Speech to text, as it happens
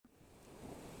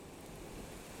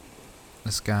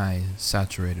A sky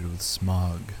saturated with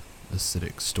smog,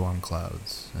 acidic storm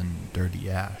clouds, and dirty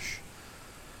ash.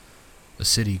 A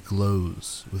city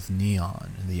glows with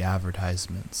neon and the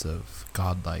advertisements of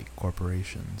godlike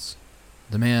corporations.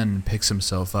 The man picks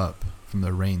himself up from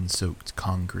the rain-soaked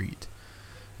concrete.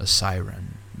 A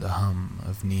siren, the hum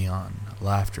of neon,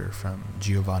 laughter from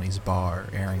Giovanni's bar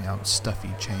airing out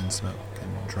stuffy chain smoke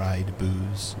and dried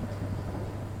booze.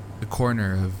 The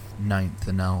corner of Ninth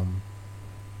and Elm.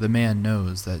 The man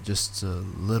knows that just a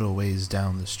little ways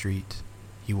down the street,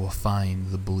 he will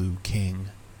find the Blue King.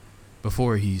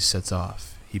 Before he sets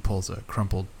off, he pulls a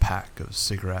crumpled pack of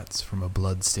cigarettes from a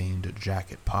blood-stained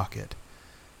jacket pocket.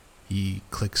 He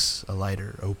clicks a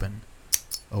lighter open.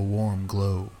 A warm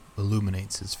glow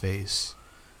illuminates his face.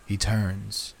 He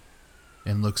turns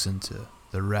and looks into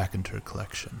the Raconteur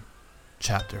Collection,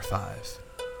 Chapter 5.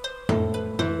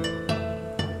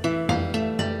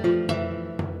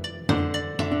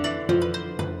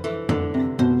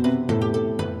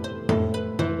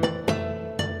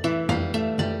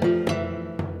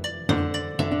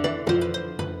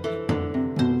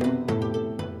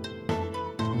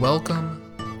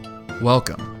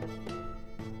 Welcome.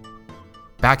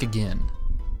 Back again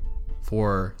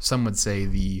for, some would say,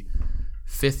 the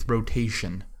fifth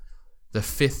rotation, the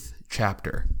fifth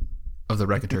chapter of the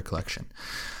Raconteur Collection.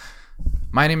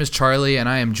 My name is Charlie, and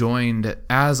I am joined,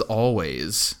 as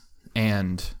always,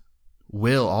 and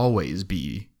will always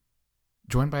be,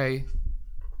 joined by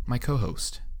my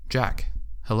co-host, Jack.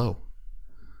 Hello.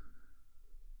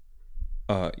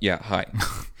 Yeah, hi.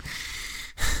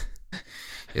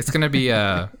 It's gonna be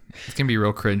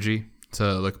real cringy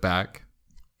to look back,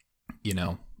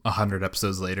 100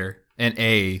 episodes later, and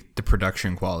the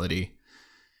production quality,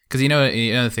 because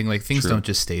the thing, like, things True. don't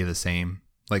just stay the same.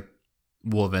 Like,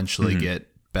 we'll eventually get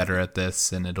better at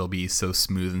this, and it'll be so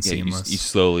smooth and seamless. You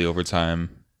slowly over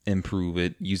time improve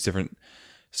it. Use different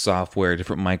software,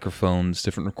 different microphones,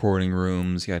 different recording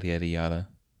rooms, yada yada yada.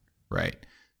 Right,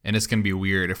 and it's gonna be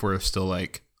weird if we're still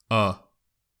like,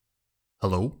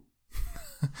 hello.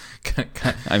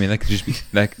 I mean, that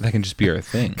can just be our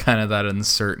thing. Kind of that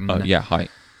uncertain. Yeah, hi.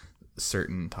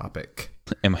 Certain topic.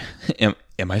 Am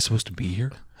I supposed to be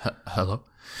here? Hello.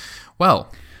 Well,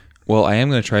 I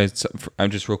am going to try. I'm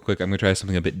just real quick. I'm going to try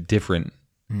something a bit different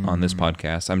on this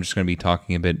podcast. I'm just going to be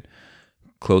talking a bit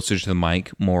closer to the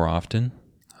mic more often.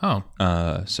 Oh.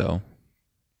 So,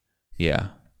 yeah.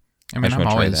 I mean, I'm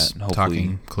always hopefully,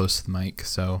 talking close to the mic,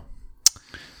 so.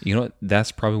 You know what?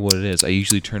 That's probably what it is. I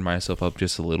usually turn myself up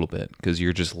just a little bit because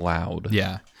you're just loud.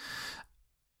 Yeah.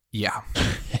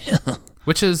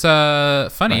 Which is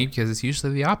funny because it's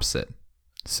usually the opposite.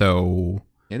 So.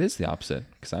 It is the opposite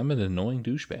because I'm an annoying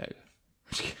douchebag.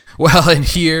 Well, and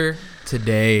here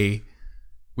today,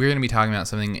 we're going to be talking about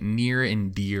something near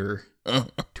and dear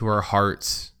to our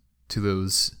hearts, to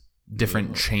those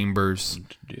different chambers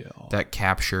that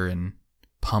capture and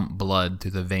pump blood through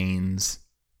the veins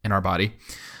in our body.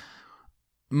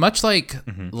 Much like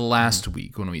last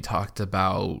week when we talked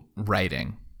about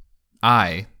writing,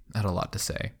 I had a lot to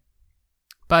say.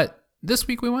 But this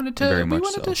week we wanted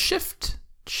to shift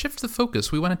the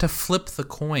focus. We wanted to flip the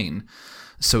coin,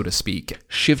 so to speak.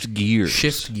 Shift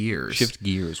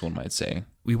gears, one might say.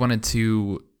 We wanted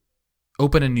to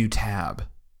open a new tab.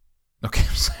 Okay.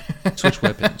 Switch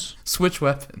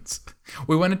weapons.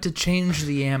 We wanted to change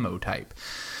the ammo type.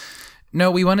 No,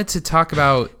 we wanted to talk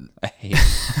about. I hate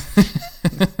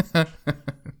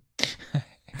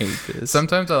this.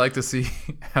 Sometimes I like to see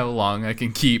how long I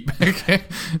can keep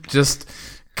just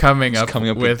coming up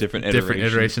with different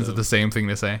iterations of the same thing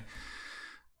to say.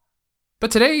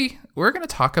 But today we're going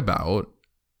to talk about,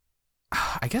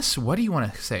 I guess, what do you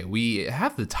want to say? We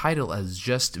have the title as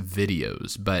just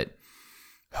videos, but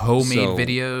homemade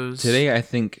videos. Today I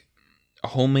think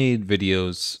homemade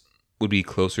videos would be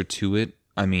closer to it.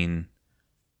 I mean,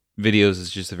 videos is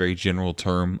just a very general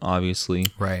term, obviously.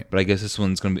 Right. But I guess this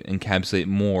one's going to encapsulate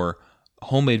more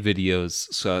homemade videos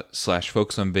 /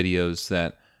 focus on videos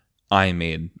that I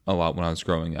made a lot when I was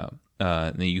growing up.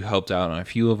 And you helped out on a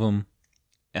few of them,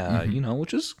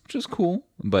 which is cool.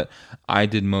 But I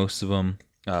did most of them.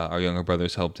 Our younger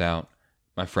brothers helped out.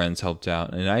 My friends helped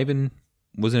out. And I even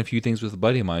was in a few things with a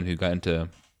buddy of mine who got into,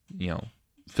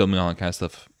 filming all that kind of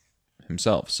stuff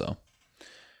himself. So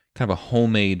kind of a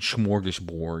homemade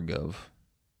smorgasbord of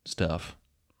stuff.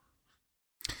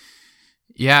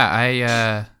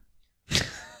 Yeah,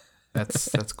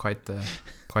 that's quite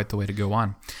the way to go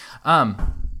on.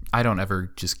 I don't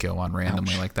ever just go on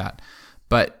randomly like that.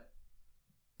 But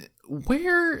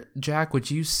where, Jack,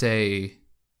 would you say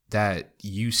that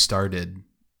you started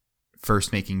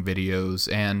first making videos?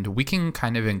 And we can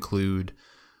kind of include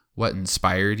what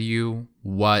inspired you,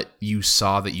 what you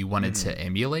saw that you wanted to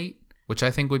emulate, which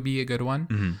I think would be a good one.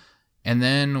 Mm-hmm. And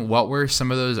then what were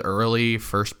some of those early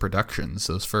first productions,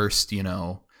 those first,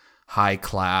 high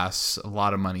class, a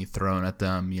lot of money thrown at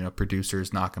them,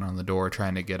 producers knocking on the door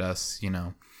trying to get us,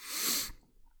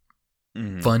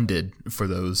 funded for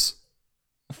those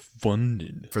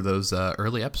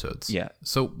early episodes. Yeah.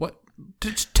 So what?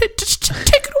 Just take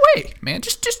it away, man.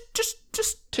 Just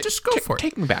go for it.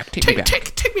 Take me back. Take me back.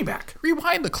 Take me back.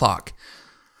 Rewind the clock.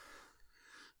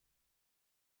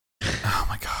 Oh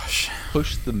my gosh.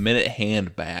 Push the minute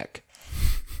hand back.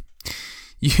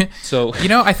 Yeah. So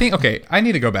I think I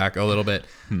need to go back a little bit.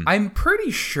 I'm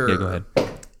pretty sure. Yeah, go ahead.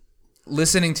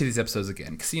 Listening to these episodes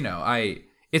again, because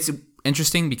it's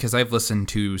interesting because I've listened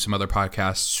to some other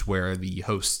podcasts where the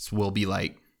hosts will be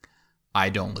like, I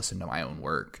don't listen to my own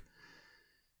work.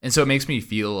 And so it makes me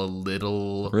feel a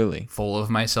little really full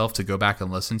of myself to go back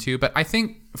and listen to. But I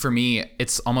think for me,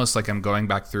 it's almost like I'm going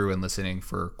back through and listening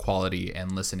for quality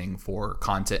and listening for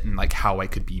content and like how I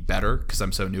could be better because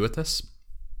I'm so new at this.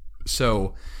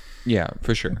 So yeah,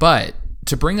 for sure. But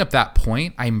to bring up that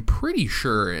point, I'm pretty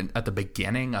sure at the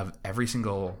beginning of every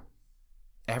single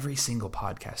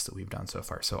podcast that we've done so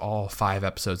far, so all 5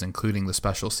 episodes, including the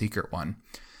special secret one,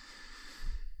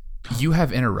 you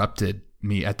have interrupted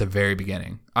me at the very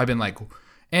beginning. I've been like,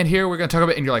 and here we're going to talk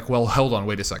about it. And you're like, well, hold on,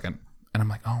 wait a second. And I'm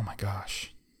like, oh my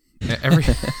gosh.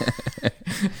 It's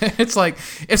like,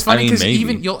 it's funny because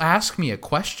even you'll ask me a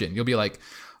question. You'll be like,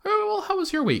 oh, well, how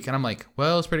was your week? And I'm like,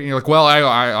 well, it's pretty. And you're like, well,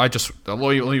 I just,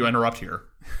 will you interrupt here?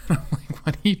 And I'm like,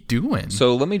 what are you doing?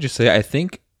 So let me just say, I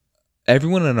think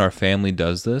everyone in our family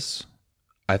does this.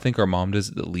 I think our mom does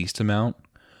it the least amount,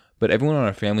 but everyone in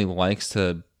our family likes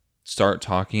to start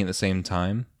talking at the same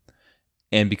time.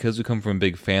 And because we come from a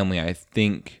big family, I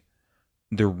think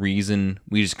the reason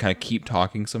we just kind of keep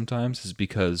talking sometimes is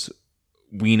because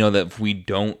we know that if we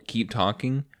don't keep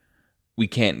talking, we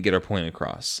can't get our point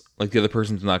across. Like the other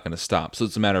person's not going to stop. So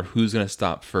it's a matter of who's going to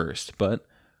stop first. But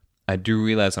I do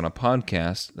realize on a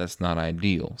podcast, that's not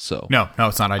ideal. So no,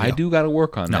 it's not ideal. I do got to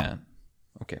work on that.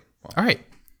 Okay. Well. All right.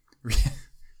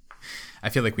 I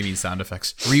feel like we need sound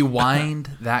effects.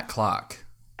 Rewind that clock.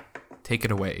 Take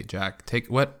it away, Jack.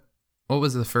 What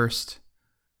was the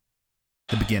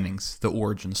beginnings, the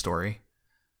origin story?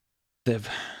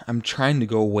 I'm trying to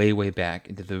go way, way back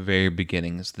into the very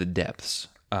beginnings, the depths.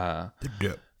 The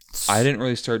depths. I didn't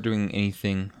really start doing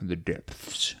anything,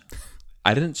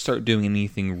 I didn't start doing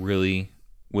anything really,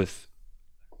 with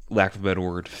lack of a better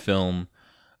word, film,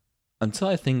 until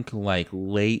I think like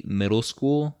late middle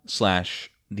school /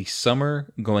 the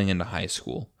summer going into high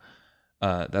school.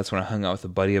 That's when I hung out with a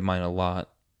buddy of mine a lot.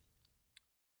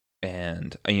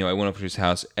 And, I went over to his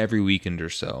house every weekend or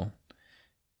so.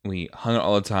 We hung out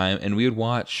all the time, and we would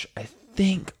watch, I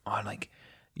think, on, like,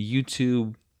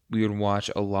 YouTube, we would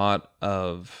watch a lot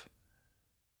of...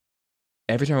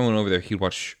 Every time I went over there, he'd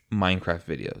watch Minecraft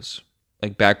videos.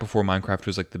 Like, back before Minecraft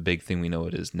was, like, the big thing we know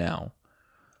it is now.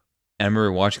 And I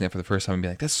remember watching that for the first time and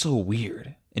being like, that's so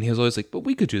weird. And he was always like, but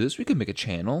we could do this. We could make a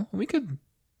channel. We could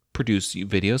produce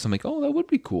videos. I'm like, oh, that would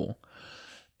be cool.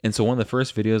 And so one of the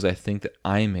first videos I think that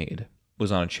I made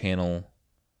was on a channel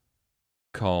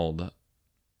called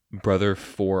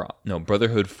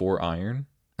Brotherhood 4 Iron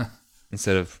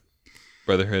instead of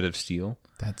Brotherhood of Steel.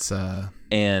 That's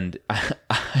and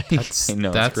that's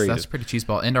pretty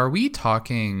cheeseball. And are we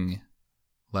talking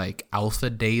like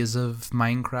alpha days of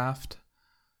Minecraft?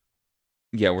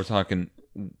 Yeah, we're talking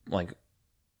like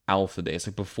alpha days,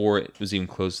 like before it was even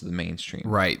close to the mainstream.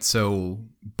 Right. So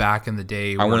back in the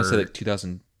day, I want to say like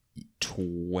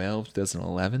 2012,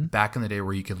 2011. Back in the day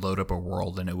where you could load up a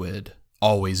world and it would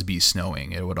always be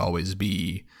snowing. It would always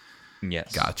be.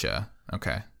 Yes. Gotcha.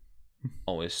 Okay.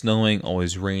 Always snowing,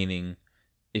 always raining.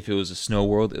 If it was a snow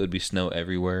world, it would be snow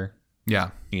everywhere.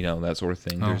 Yeah. That sort of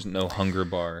thing. There's no hunger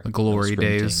bar. The glory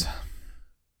days.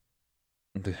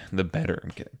 The better.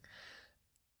 I'm kidding.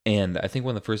 And I think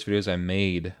one of the first videos I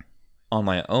made on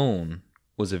my own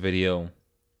was a video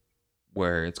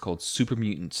where it's called Super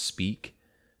Mutants Speak.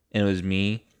 And it was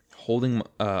me holding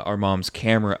our mom's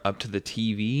camera up to the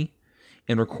TV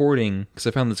and recording, because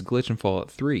I found this glitch in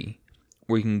Fallout 3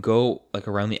 where you can go like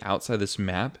around the outside of this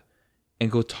map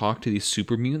and go talk to these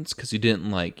super mutants because you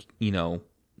didn't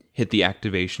hit the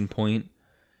activation point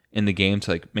in the game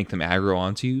to like make them aggro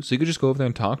onto you. So you could just go over there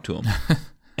and talk to them.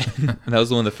 And that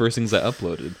was one of the first things I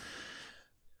uploaded.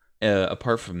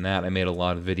 Apart from that, I made a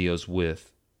lot of videos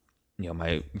with,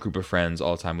 my group of friends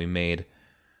all the time. We made,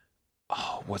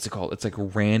 what's it called? It's like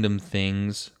Random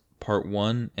Things Part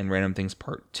 1 and Random Things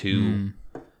Part 2.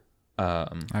 I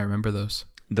remember those.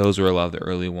 Those were a lot of the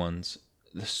early ones.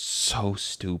 so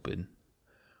stupid.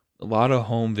 A lot of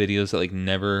home videos that like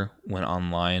never went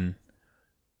online.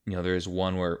 You know, there's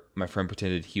one where my friend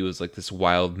pretended he was like this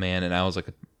wild man, and I was like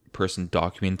a person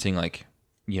documenting, like,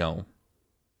 you know,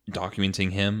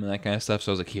 documenting him and that kind of stuff.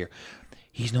 So I was like, here,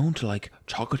 he's known to like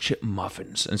chocolate chip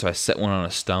muffins, and so I set one on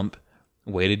a stump,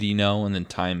 waited, you know, and then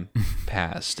time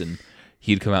passed, and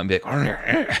he'd come out and be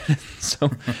like, so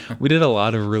we did a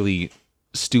lot of really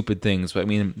stupid things. But I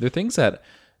mean, they're things that,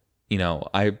 you know,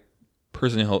 I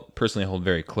personally hold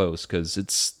very close, because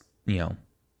it's, you know,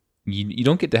 you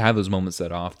don't get to have those moments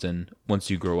that often once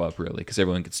you grow up, really, because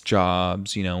everyone gets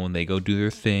jobs, you know, when they go do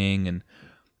their thing, and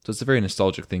so it's a very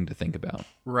nostalgic thing to think about.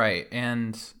 Right,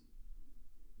 and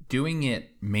doing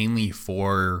it mainly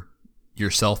for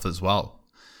yourself as well.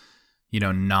 You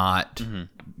know, not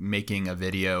making a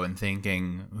video and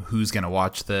thinking, who's going to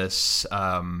watch this?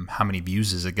 How many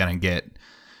views is it going to get?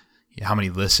 How many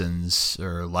listens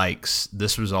or likes?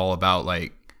 This was all about,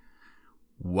 like,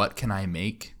 what can I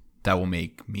make that will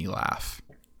make me laugh?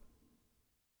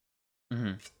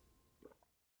 Mm-hmm.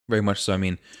 Very much so. I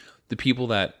mean, the people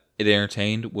that it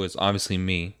entertained was obviously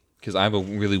me, because I have a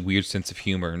really weird sense of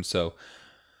humor, and so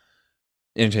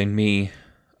it entertained me,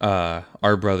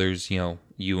 our brothers, you know,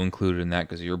 you included in that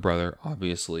because of your brother,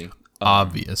 obviously.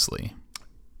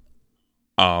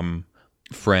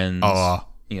 Friends.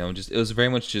 You know, just, it was very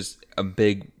much just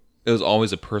it was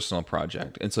always a personal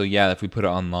project. And so, yeah, if we put it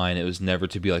online, it was never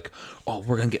to be like, oh,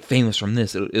 we're going to get famous from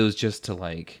this. It was just to,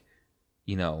 like,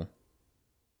 you know,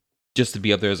 just to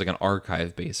be up there as like an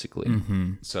archive, basically.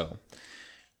 Mm-hmm. So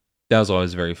that was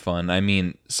always very fun. I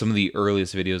mean, some of the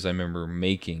earliest videos I remember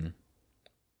making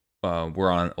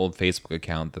were on an old Facebook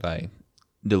account that I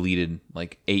deleted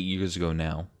like 8 years ago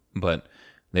now, but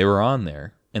they were on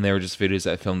there, and they were just videos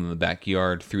that I filmed in the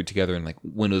backyard, threw it together in like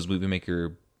Windows Movie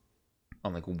Maker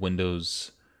on like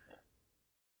Windows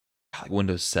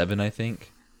 7, I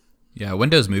think. Yeah,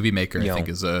 Windows Movie Maker, I think,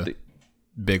 is a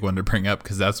big one to bring up,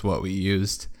 because that's what we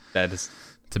used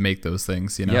to make those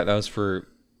things, you know? Yeah, that was for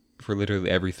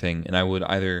literally everything. And I would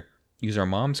either use our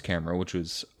mom's camera, which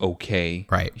was okay.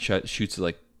 Right. Shoots at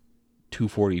like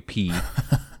 240p.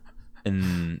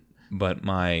 But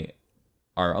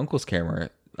our uncle's camera,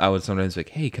 I would sometimes be like,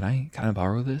 hey, can I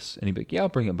borrow this? And he'd be like, yeah, I'll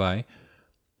bring it by.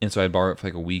 And so I'd borrow it for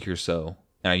like a week or so,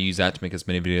 and I used that to make as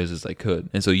many videos as I could.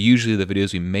 And so usually the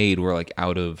videos we made were like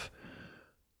out of,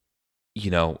 you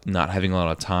know, not having a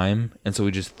lot of time, and so we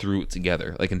just threw it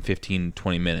together like in 15,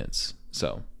 20 minutes.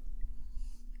 So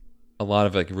a lot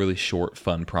of like really short,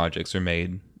 fun projects are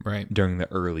made right during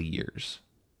the early years.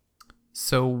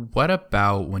 So what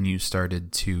about when you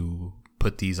started to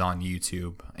put these on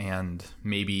YouTube and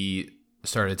maybe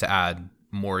started to add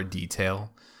more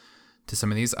detail to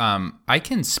some of these? I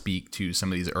can speak to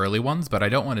some of these early ones, but I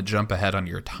don't want to jump ahead on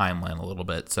your timeline a little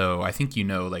bit. So I think, you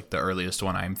know, like the earliest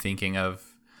one I'm thinking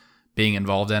of being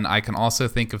involved in. I can also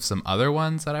think of some other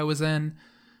ones that I was in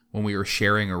when we were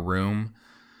sharing a room.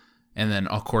 And then,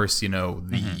 of course, you know,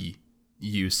 the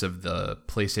use of the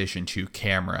PlayStation 2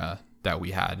 camera that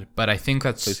we had. But I think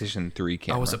that's PlayStation 3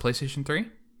 camera. Oh, was it PlayStation 3?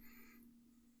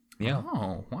 Yeah.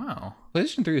 Oh, wow.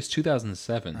 PlayStation 3 was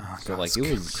 2007. Oh, so God, like it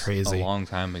was crazy. A long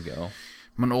time ago.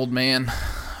 I'm an old man.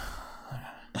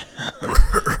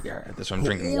 Yeah, that's why I'm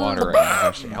drinking water right now. I'm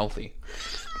actually healthy.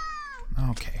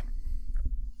 Okay.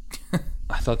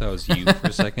 I thought that was you for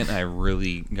a second. And I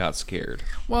really got scared.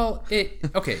 Well,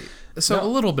 okay. So a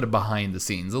little bit of behind the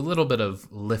scenes, a little bit of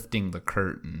lifting the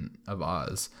curtain of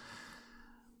Oz.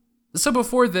 So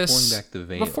before this, Pulling back the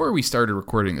veil. Before we started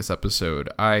recording this episode,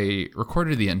 I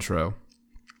recorded the intro.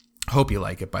 Hope you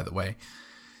like it, by the way.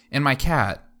 And my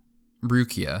cat,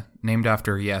 Rukia, named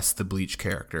after, yes, the Bleach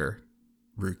character,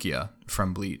 Rukia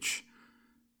from Bleach,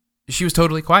 she was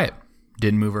totally quiet.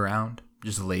 Didn't move around.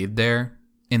 Just laid there.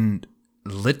 And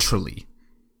literally,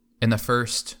 in the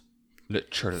first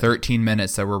 13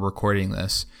 minutes that we're recording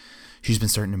this, she's been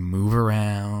starting to move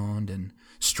around and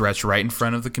stretch right in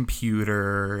front of the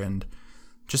computer and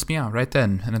just meow right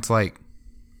then. And it's like,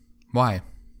 why?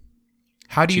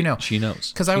 How do you know? She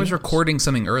knows. Because I was recording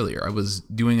something earlier. I was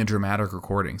doing a dramatic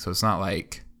recording, so it's not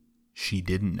like she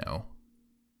didn't know.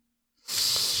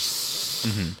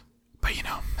 Mm-hmm. But, you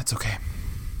know, it's okay.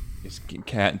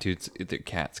 Cats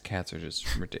are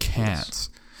just ridiculous. Cats.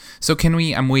 So can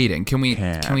we, I'm waiting, can we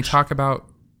talk about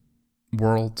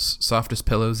World's Softest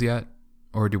Pillows yet?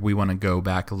 Or do we want to go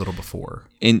back a little before?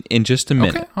 In just a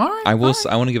minute. Okay, all right. I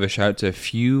want to give a shout out to a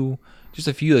few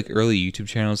like early YouTube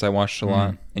channels I watched a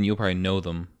lot, and you'll probably know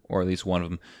them, or at least one of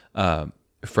them.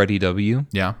 Freddie W.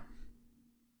 Yeah.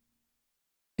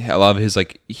 A lot of his,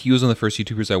 like, he was one of the first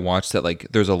YouTubers I watched that, like,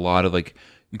 there's a lot of like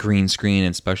green screen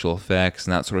and special effects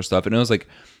and that sort of stuff. And it was like,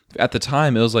 at the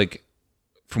time, it was like,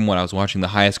 from what I was watching, the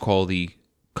highest quality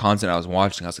content I was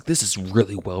watching. I was like, this is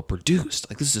really well produced.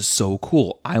 Like, this is so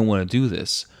cool. I want to do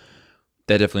this.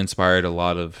 That definitely inspired a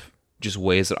lot of just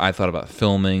ways that I thought about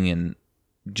filming, and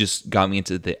just got me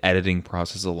into the editing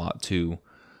process a lot too.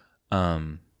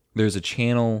 There's a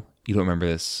channel, you don't remember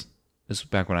this. This was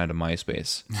back when I had a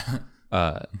MySpace.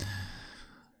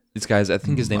 This guy's, I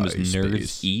think his name was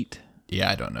Nerds Eat. Yeah,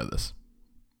 I don't know this.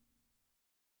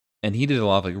 And he did a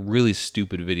lot of like really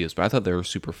stupid videos, but I thought they were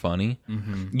super funny.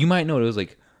 Mm-hmm. You might know it was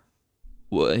like,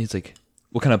 well, he's like,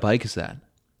 what kind of bike is that?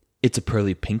 It's a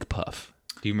Pearly Pink Puff.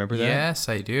 Do you remember that? Yes,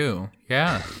 I do.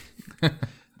 Yeah.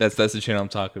 That's the channel I'm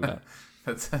talking about.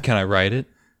 Can I ride it?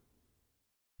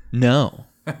 No.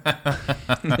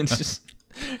 It's just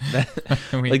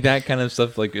like that kind of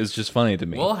stuff. Like, is just funny to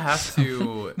me. We'll have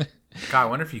to. God, I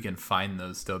wonder if you can find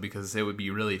those still, because it would be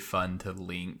really fun to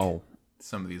link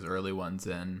some of these early ones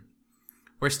in.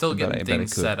 We're still getting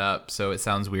things set up, so it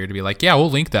sounds weird to be like, yeah, we'll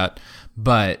link that.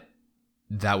 But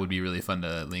that would be really fun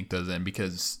to link those in,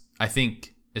 because I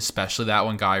think especially that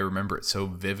one guy, I remember it so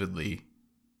vividly.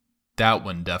 That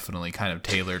one definitely kind of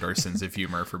tailored our sense of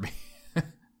humor for me.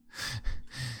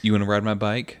 You want to ride my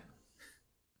bike?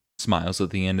 Smiles at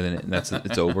the end, and then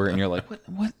it's over, and you're like,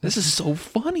 what? This is so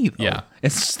funny though. Yeah,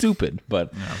 it's stupid,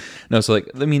 but no. So like,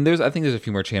 I mean, I think there's a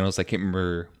few more channels I can't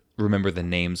remember the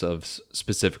names of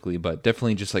specifically, but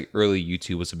definitely just like early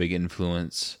YouTube was a big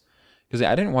influence, because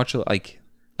I didn't watch like,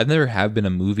 I've never have been a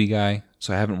movie guy,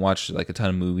 so I haven't watched like a ton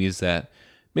of movies that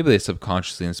maybe they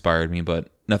subconsciously inspired me, but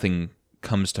nothing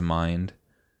comes to mind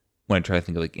when I try to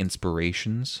think of like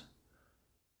inspirations.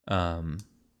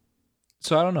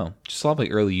 So I don't know, just a lot of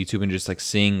like early YouTube and just like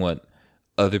seeing what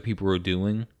other people were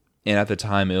doing. And at the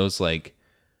time it was like,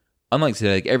 unlike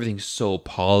today, like everything's so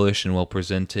polished and well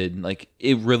presented. Like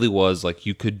it really was like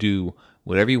you could do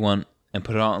whatever you want and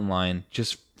put it online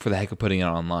just for the heck of putting it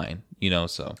online, you know?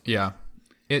 So yeah,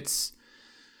 it's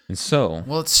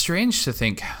strange to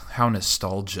think how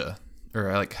nostalgic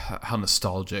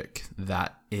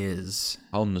that is.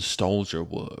 How nostalgia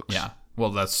works. Yeah. Well,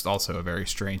 that's also a very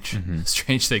strange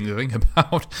thing to think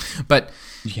about. But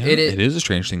yeah, it is a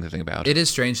strange thing to think about. It is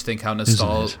strange to think how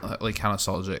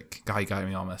nostalgic. God, you got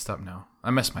me all messed up now. I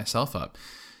messed myself up.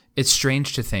 It's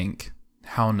strange to think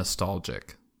how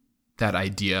nostalgic that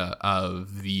idea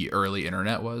of the early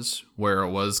internet was, where it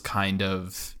was kind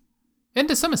of, and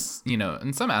to some,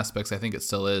 in some aspects, I think it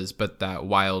still is, but that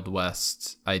Wild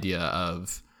West idea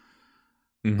of,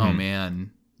 oh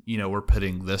man, we're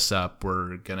putting this up.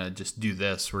 We're going to just do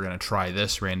this. We're going to try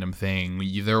this random thing.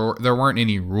 There weren't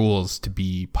any rules to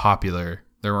be popular.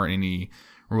 There weren't any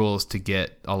rules to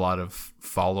get a lot of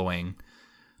following.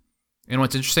 And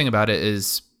what's interesting about it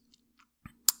is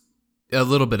a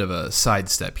little bit of a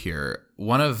sidestep here.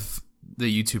 One of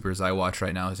the YouTubers I watch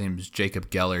right now, his name is Jacob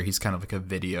Geller. He's kind of like a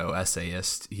video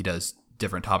essayist. He does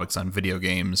different topics on video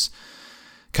games,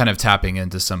 kind of tapping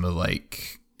into some of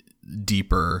like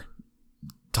deeper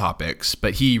topics.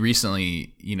 But he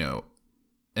recently, on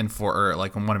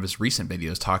one of his recent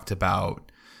videos, talked about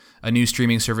a new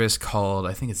streaming service called,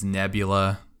 I think it's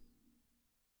Nebula.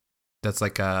 That's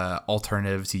like a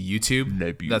alternative to YouTube.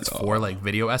 Nebula. That's for like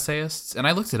video essayists. And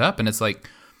I looked it up, and it's like,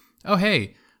 oh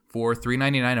hey, for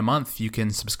 $3.99 a month you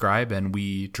can subscribe, and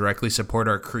we directly support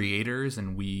our creators,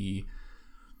 and we,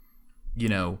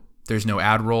 there's no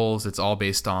ad rolls. It's all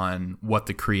based on what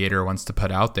the creator wants to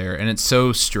put out there. And it's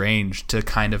so strange to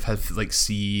kind of have like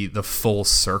see the full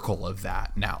circle of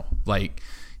that now. Like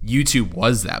YouTube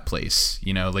was that place,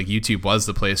 like YouTube was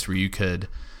the place where you could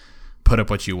put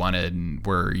up what you wanted and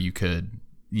where you could,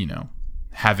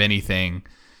 have anything.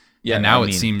 Yeah. And now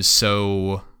it seems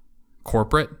so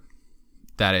corporate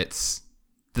that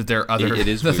there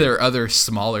are other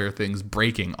smaller things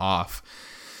breaking off.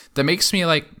 That makes me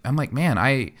like, I'm like, man,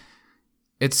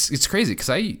 it's crazy because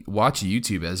I watch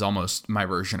YouTube as almost my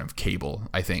version of cable,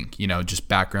 I think, just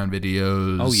background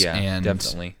videos. Oh yeah, and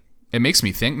definitely. It makes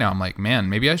me think now, I'm like, man,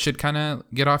 maybe I should kind of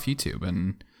get off YouTube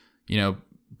and,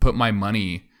 put my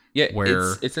money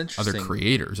where it's other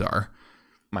creators are.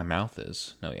 My mouth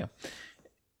is. Oh yeah.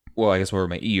 Well, I guess where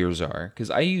my ears are, because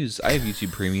I have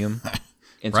YouTube Premium.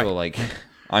 And so like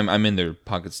I'm in their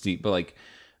pockets deep, but like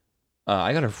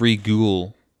I got a free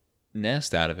Google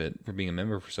Nest out of it for being a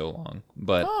member for so long.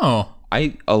 But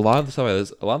a lot of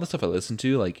the stuff I listen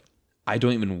to, like I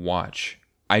don't even watch.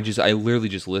 I literally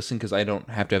just listen because I don't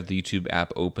have to have the YouTube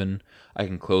app open. I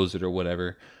can close it or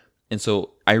whatever. And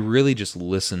so I really just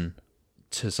listen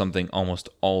to something almost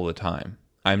all the time.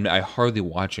 I hardly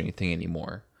watch anything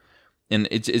anymore. And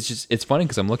it's funny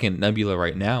because I'm looking at Nebula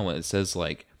right now and it says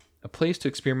like a place to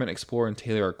experiment, explore, and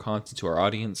tailor our content to our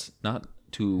audience, not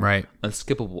to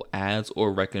unskippable ads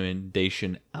or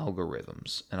recommendation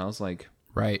algorithms. And I was like,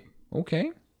 right.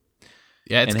 Okay.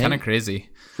 Yeah, it's kind of crazy.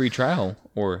 Free trial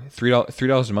or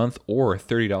 $3 a month or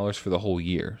 $30 for the whole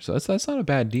year. So that's not a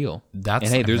bad deal. And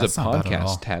hey, there's a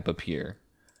podcast tab up here.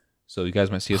 So you guys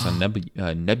might see us on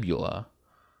Nebula.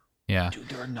 Yeah. Dude,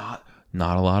 there are not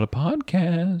a lot of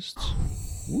podcasts.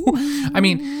 I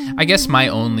mean, I guess my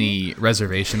only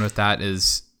reservation with that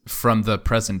is from the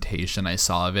presentation I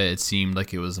saw of it, it seemed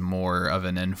like it was more of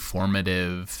an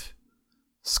informative,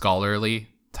 scholarly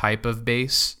type of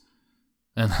base.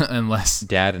 Unless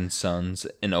Dad and Sons,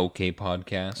 an okay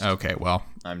podcast. Okay, well,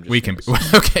 we can be,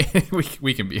 okay.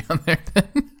 We can be on there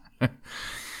then.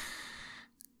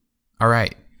 All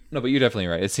right. No, but you're definitely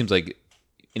right. It seems like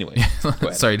anyway.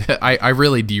 Sorry, I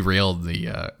really derailed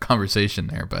the conversation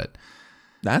there, but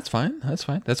that's fine. That's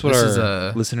what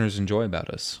our listeners enjoy about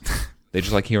us. They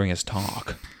just like hearing us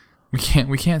talk. We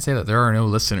can't say that there are no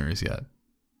listeners yet.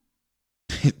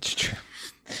 It's true.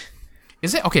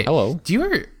 Is it okay? Hello. Do you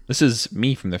ever? This is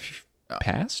me from the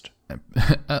past.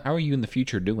 How are you in the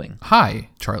future doing? Hi,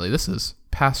 Charlie. This is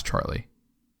past Charlie.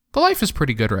 The life is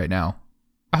pretty good right now.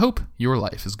 I hope your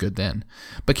life is good then.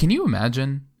 But can you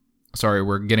imagine? Sorry,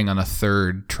 we're getting on a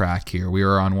third track here. We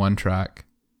were on one track.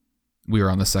 We were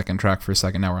on the second track for a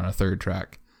second. Now we're on a third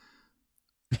track.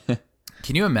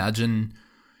 Can you imagine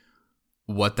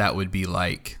what that would be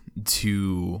like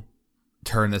to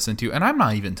turn this into? And I'm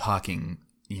not even talking,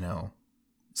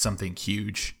 something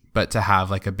huge, but to have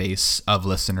like a base of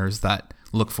listeners that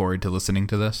look forward to listening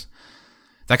to this.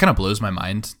 That kind of blows my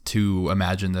mind to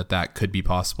imagine that could be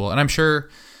possible. And I'm sure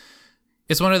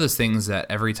it's one of those things that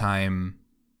every time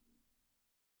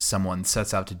someone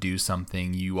sets out to do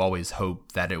something, you always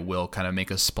hope that it will kind of make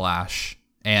a splash.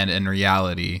 And in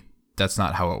reality, that's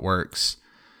not how it works.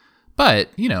 But,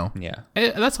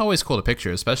 that's always cool to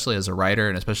picture, especially as a writer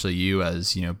and especially you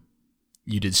as,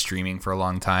 you did streaming for a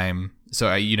long time.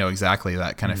 So you know exactly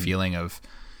that kind of feeling of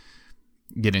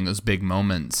getting those big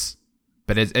moments.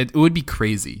 But it would be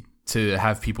crazy to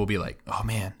have people be like, oh,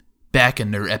 man, back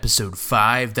in their episode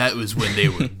 5, that was when they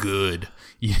were good.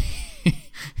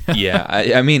 Yeah,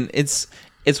 I mean, it's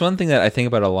one thing that I think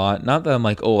about a lot. Not that I'm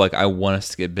like, oh, like I want us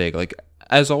to get big. Like,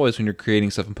 as always, when you're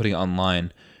creating stuff and putting it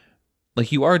online,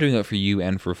 like you are doing it for you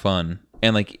and for fun.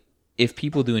 And like, if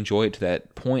people do enjoy it to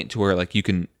that point to where like you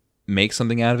can make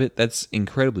something out of it, that's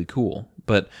incredibly cool.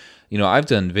 But I've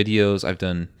done videos, I've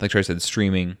done, like Trey said,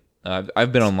 streaming.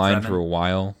 I've been online for a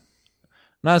while,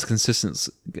 not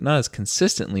as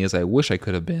consistently as I wish I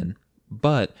could have been,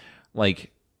 but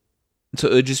like, so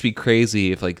it would just be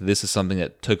crazy if like this is something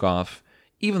that took off.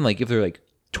 Even like if there are like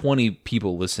 20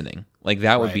 people listening, like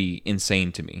that would be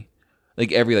insane to me.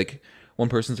 Like every like one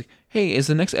person's like, "Hey, is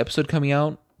the next episode coming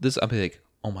out?" I'll be like,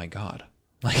 "Oh my god!"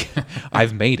 Like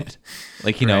I've made it.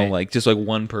 Like like just like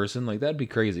one person, like that'd be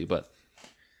crazy, but.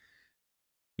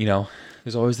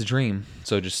 There's always the dream.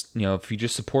 So just, if you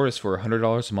just support us for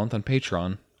 $100 a month on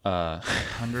Patreon,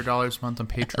 $100 a month on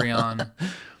Patreon,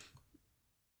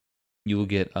 you will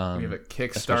get, we have a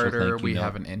Kickstarter, we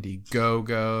have an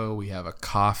Indiegogo, we have a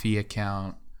coffee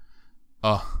account,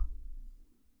 coffee,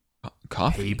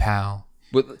 PayPal.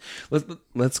 But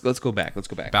let's go back.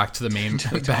 Back to the main,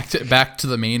 back to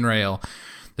the main rail.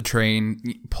 The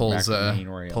train pulls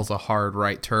a hard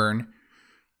right turn.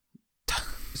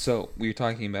 So we were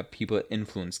talking about people that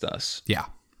influenced us. Yeah.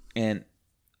 And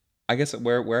I guess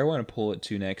where I want to pull it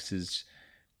to next is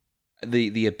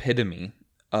the epitome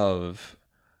of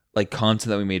like content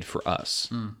that we made for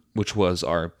us, which was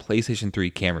our PlayStation 3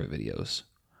 camera videos.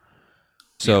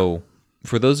 So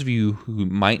for those of you who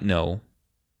might know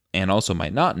and also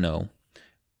might not know,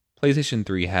 PlayStation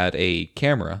 3 had a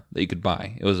camera that you could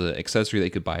buy. It was an accessory that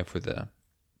you could buy for the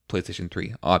PlayStation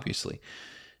 3, obviously.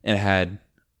 And it had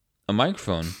a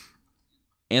microphone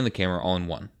and the camera all in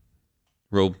one.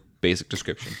 Real basic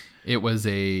description. It was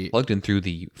a plugged in through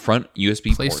the front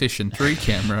USB PlayStation 3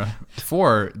 camera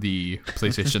for the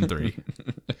PlayStation 3.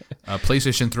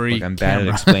 PlayStation 3 Look, I'm bad at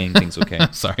explaining things, okay?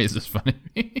 Sorry, is this funny?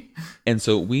 And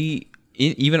so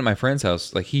even at my friend's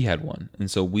house, like he had one. And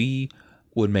so we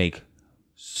would make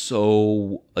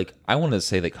like I want to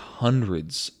say like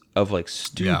hundreds of like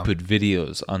stupid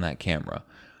videos on that camera.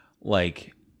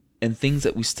 Like and things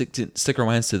that we stick our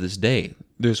minds to this day.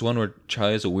 There's one where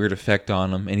Charlie has a weird effect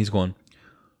on him, and he's going,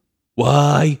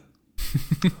 "Why?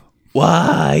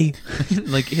 Why?"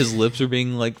 Like his lips are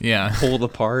being like pulled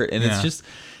apart, and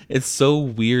it's so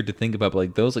weird to think about. But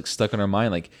like those like stuck in our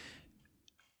mind. Like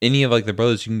any of like the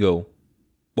brothers, you can go,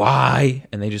 why?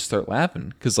 And they just start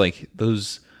laughing because like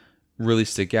those really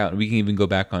stick out. And we can even go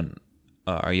back on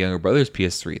our younger brother's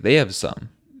PS3. They have some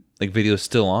like videos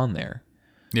still on there.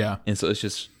 Yeah. And so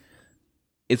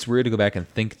it's weird to go back and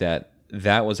think that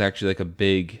was actually like a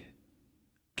big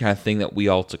kind of thing that we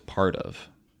all took part of.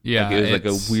 Yeah. Like it was like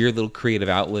a weird little creative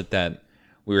outlet that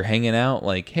we were hanging out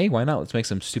like, hey, why not? Let's make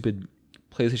some stupid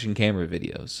PlayStation camera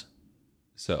videos.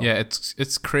 So yeah,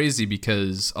 it's crazy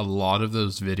because a lot of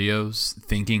those videos,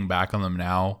 thinking back on them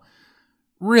now,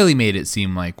 really made it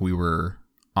seem like we were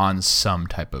on some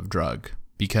type of drug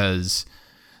because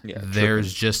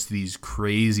there's just these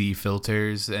crazy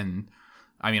filters. And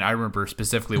I mean, I remember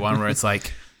specifically one where it's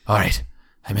like, all right,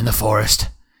 I'm in the forest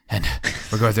and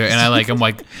we're going through, and I'm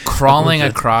like crawling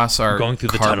across our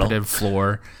carpeted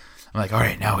floor. I'm like, all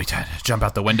right, now we jump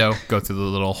out the window, go through the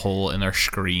little hole in our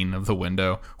screen of the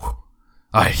window.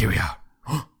 All right, here we are.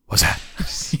 What's that?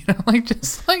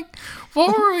 Just like,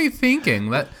 what were we thinking?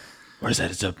 What is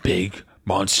that? It's a big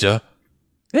monster.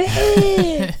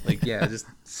 Just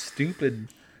stupid.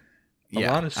 A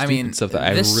lot of stupid stuff that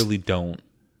I really don't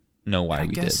know why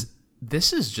we did.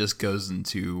 This just goes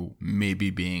into maybe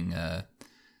being a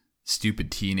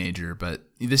stupid teenager, but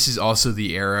this is also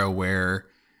the era where,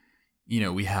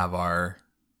 we have our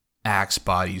Axe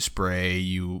body spray.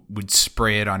 You would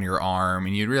spray it on your arm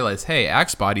and you'd realize, hey,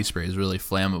 Axe body spray is really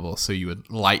flammable. So you would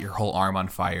light your whole arm on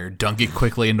fire, dunk it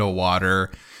quickly into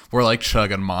water. We're like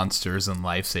chugging Monsters and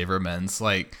Lifesaver Mints.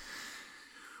 Like,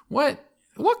 what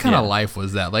kind of life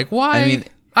was that? Like, why? I mean,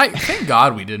 I thank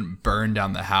God we didn't burn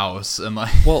down the house and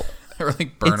or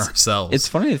like burn ourselves. It's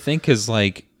funny to think because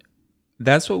like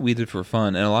that's what we did for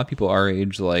fun, and a lot of people our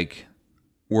age like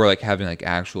were like having like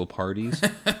actual parties.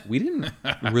 We didn't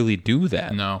really do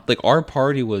that. No, like our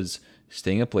party was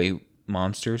staying up late,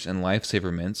 Monsters and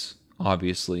Lifesaver Mints.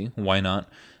 Obviously, why not?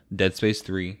 Dead Space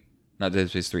 3, not Dead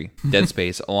Space 3, Dead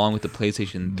Space, along with the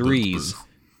PlayStation 3's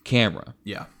camera.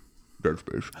 Yeah, Dead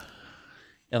Space.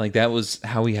 And like that was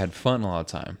how we had fun a lot of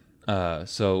time.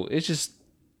 So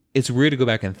it's weird to go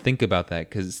back and think about that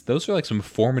because those are like some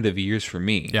formative years for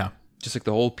me. Yeah, just like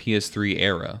the whole PS3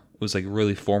 era was like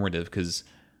really formative because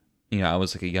I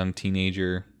was like a young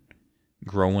teenager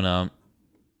growing up,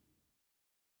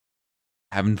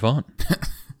 having fun.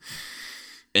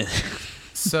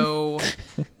 So,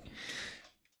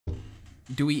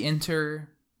 do we enter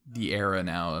the era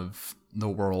now of the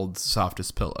world's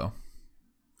softest pillow?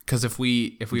 Because if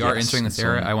we are entering this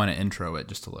era, I want to intro it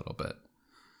just a little bit.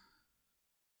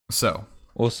 So.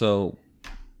 Also.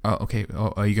 Oh, okay.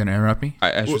 Oh, are you going to interrupt me?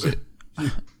 I should say.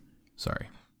 Sorry.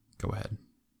 Go ahead.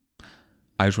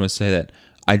 I just want to say that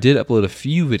I did upload a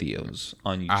few videos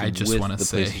on YouTube I just with the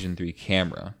PlayStation 3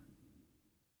 camera.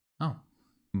 Oh.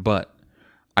 But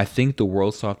I think the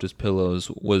World's Softest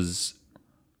Pillows was,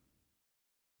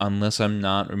 unless I'm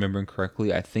not remembering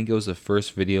correctly, I think it was the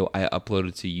first video I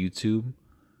uploaded to YouTube.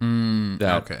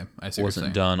 That okay. I see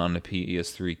wasn't done on a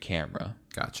PS3 camera.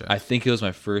 Gotcha. I think it was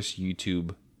my first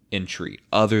YouTube entry,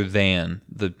 other than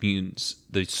the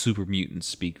Super Mutants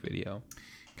Speak video.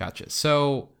 Gotcha.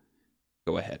 So,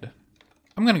 go ahead.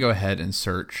 I'm going to go ahead and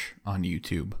search on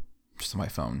YouTube, just on my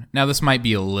phone. Now, this might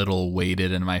be a little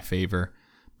weighted in my favor,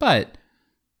 but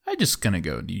I'm just going to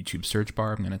go to YouTube search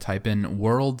bar. I'm going to type in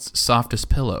World's Softest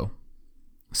Pillow.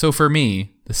 So for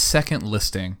me, the second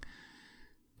listing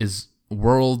is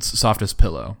World's Softest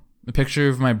Pillow. A picture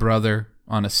of my brother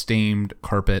on a stained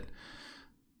carpet,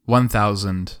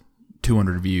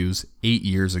 1,200 views 8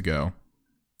 years ago.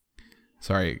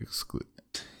 Sorry,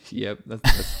 Yep,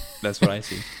 that's what I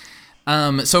see.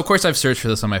 So of course I've searched for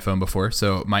this on my phone before,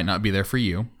 so it might not be there for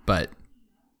you, but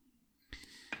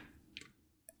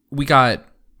we got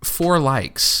 4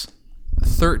 likes,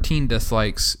 13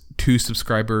 dislikes, 2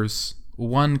 subscribers,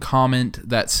 1 comment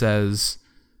that says,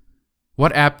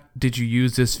 "What app did you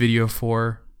use this video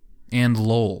for?" and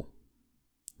lol.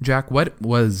 Jack, what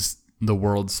was the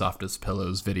World's Softest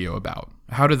Pillows video about?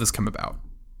 How did this come about?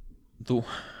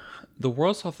 The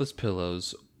World's Softest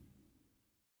Pillows.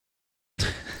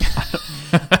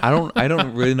 I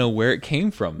don't really know where it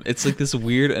came from. It's like this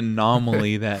weird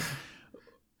anomaly that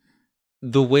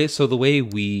the way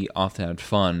we often had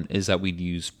fun is that we'd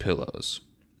use pillows.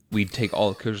 We'd take all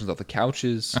the cushions off the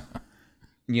couches.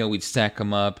 We'd stack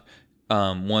them up.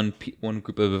 One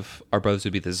group of our brothers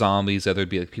would be the zombies. The other would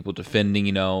be like people defending.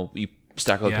 You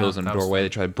stack all the pillows in the doorway. They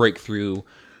try to break through.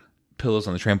 Pillows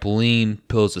on the trampoline.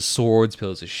 Pillows as swords.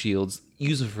 Pillows as shields.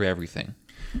 Use them for everything.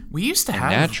 We used to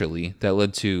have naturally that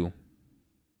led to.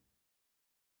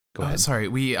 Go ahead.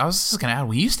 Sorry, I was just gonna add.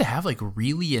 We used to have like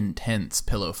really intense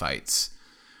pillow fights,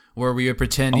 where we would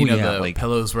pretend the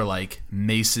pillows were like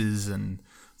maces and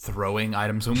throwing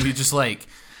items when we just like,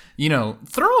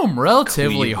 throw them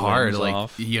relatively Cleave hard, limbs like,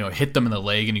 off. hit them in the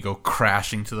leg and you go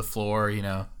crashing to the floor,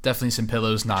 definitely some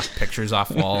pillows, knock pictures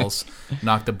off walls,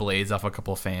 knock the blades off a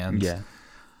couple fans. Yeah.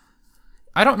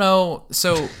 I don't know.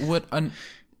 So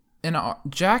in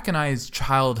Jack and I's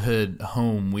childhood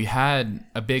home, we had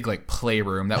a big like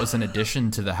playroom that was an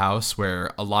addition to the house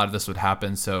where a lot of this would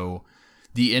happen. So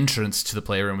the entrance to the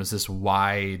playroom was this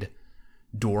wide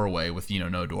doorway with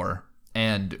no door,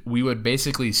 and we would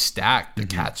basically stack the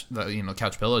couch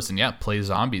pillows and play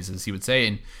zombies, as he would say,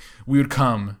 and we would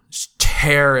come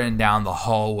tearing down the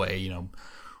hallway,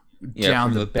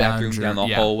 down from the bathroom, down the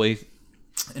hallway,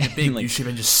 and a big U-shape,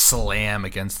 and just slam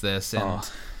against this. And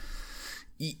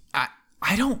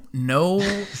I don't know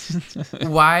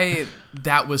why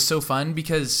that was so fun,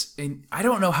 because I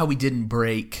don't know how we didn't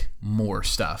break more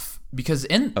stuff. Because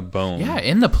in a bone,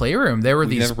 in the playroom there were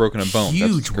these never broken a bone.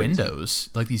 huge windows,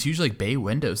 like these huge like bay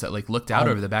windows that like looked out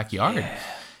over the backyard. Yeah.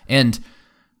 And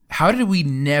how did we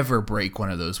never break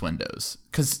one of those windows?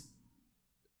 Because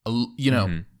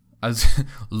as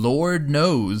Lord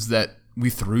knows that we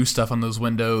threw stuff on those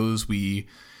windows. We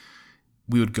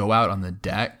would go out on the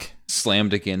deck,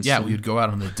 slammed against. Yeah, them. we would go out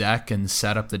on the deck and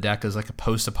set up the deck as like a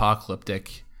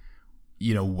post-apocalyptic,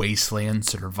 wasteland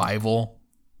survival.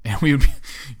 And we would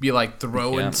be like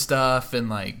throwing stuff and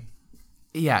like,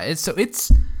 this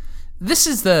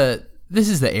is the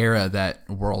era that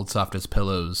World's Softest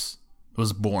Pillows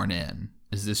was born in.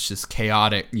 Is this just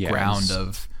chaotic ground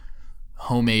of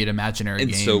homemade imaginary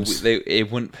games? And so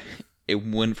it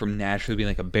went from naturally being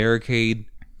like a barricade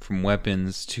from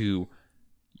weapons to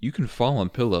you can fall on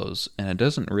pillows and it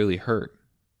doesn't really hurt.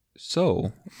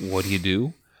 So what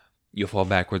do? You fall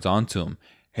backwards onto them.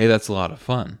 Hey, that's a lot of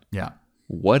fun. Yeah.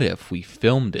 What if we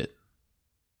filmed it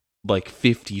like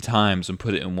 50 times and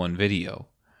put it in one video?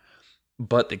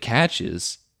 But the catch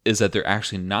is that they're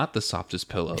actually not the softest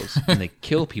pillows, and they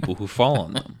kill people who fall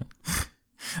on them.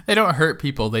 They don't hurt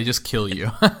people, they just kill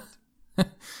you.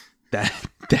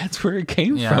 That's where it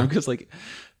came from, because like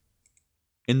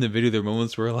in the video there are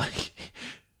moments where like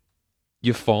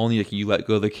you fall and you let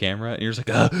go of the camera and you're just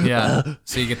like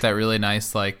so you get that really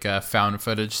nice like found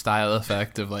footage style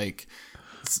effect of like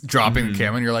dropping the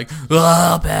camera and you're like,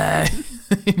 oh, bad.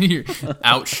 Your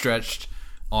outstretched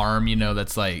arm,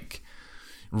 that's like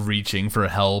reaching for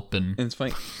help. And it's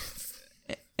funny.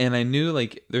 And I knew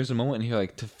like there's a moment in here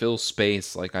like to fill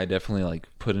space, like I definitely like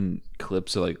put in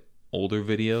clips of like older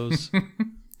videos.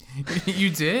 You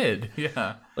did,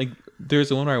 yeah. Like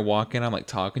there's one where I walk in, I'm like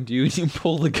talking to you, and you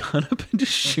pull the gun up and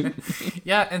just shoot me.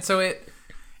 Yeah, and so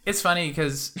it's funny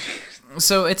because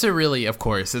it's a really, of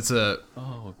course, it's a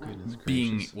goodness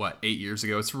being gracious. 8 years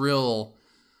ago. It's real,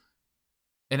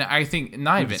 and I think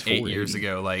not even 8 years 480.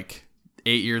 ago, like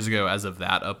 8 years ago as of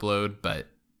that upload. But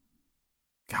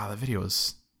God, the video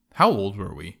was. How old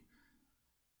were we?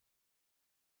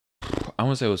 I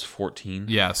want to say I was 14.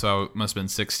 Yeah, so I must have been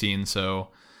 16. So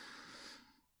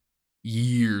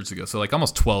years ago, so like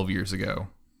almost 12 years ago.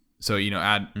 So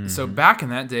so back in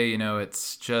that day,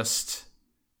 it's just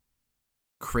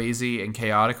crazy and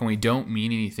chaotic, and we don't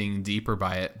mean anything deeper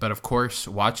by it. But of course,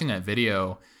 watching that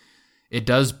video, it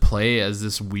does play as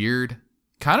this weird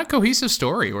kind of cohesive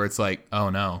story where it's like, oh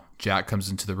no, Jack comes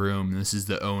into the room and this is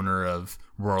the owner of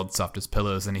World's Softest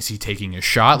Pillows, and is he taking a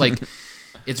shot? Like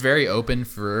it's very open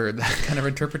for that kind of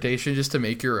interpretation, just to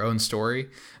make your own story.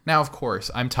 Now, of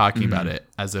course, I'm talking about it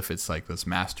as if it's like this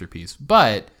masterpiece,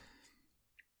 but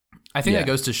I think that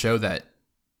goes to show that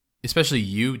especially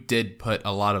you did put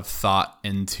a lot of thought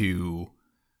into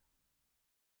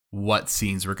what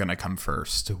scenes were going to come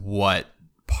first, what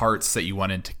parts that you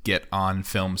wanted to get on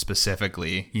film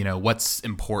specifically, what's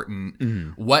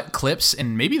important, what clips,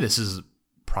 and maybe this is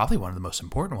probably one of the most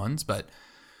important ones, but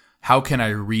how can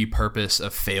I repurpose a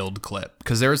failed clip?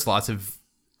 Because there's lots of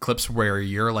clips where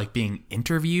you're like being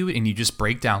interviewed and you just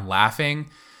break down laughing,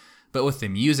 but with the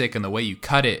music and the way you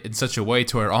cut it in such a way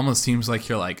to where it almost seems like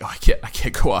you're like, oh, I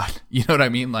can't go on. You know what I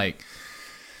mean? Like,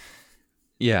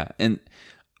 yeah. And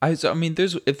I mean,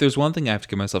 if there's one thing I have to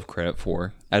give myself credit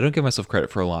for, I don't give myself credit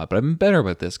for a lot, but I've been better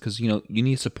about this because, you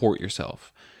need to support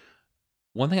yourself.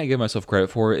 One thing I give myself credit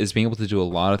for is being able to do a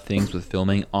lot of things with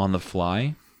filming on the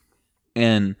fly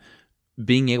and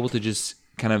being able to just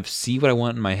kind of see what I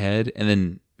want in my head and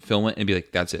then film it and be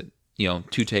like, that's it.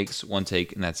 2 takes, 1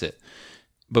 take, and that's it.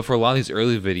 But for a lot of these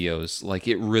early videos, like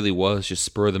it really was just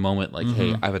spur of the moment. Like,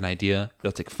 hey, I have an idea.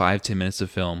 It'll take 5-10 minutes to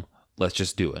film. Let's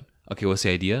just do it. Okay, what's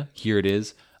the idea? Here it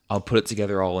is. I'll put it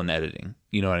together all in editing.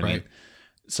 You know what I mean?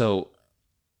 So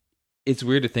it's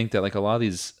weird to think that like a lot of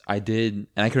these I did,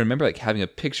 and I can remember like having a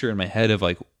picture in my head of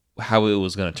like how it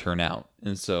was going to turn out.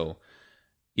 And so,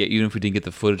 yeah, even if we didn't get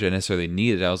the footage I necessarily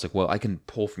needed, I was like, well, I can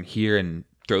pull from here and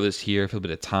throw this here for a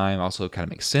bit of time. Also, kind of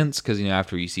makes sense because,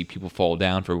 after you see people fall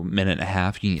down for a minute and a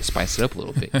half, you need to spice it up a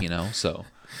little bit, so.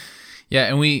 Yeah,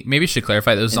 and we maybe should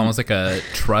clarify that it was almost like a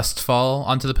trust fall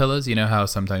onto the pillows. You know how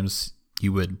sometimes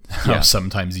you would,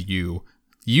 sometimes you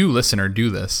listener do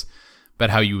this, but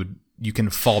how you can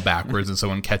fall backwards and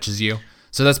someone catches you.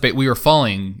 So that's we were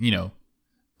falling,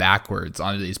 backwards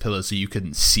onto these pillows so you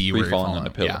couldn't see where you're falling on the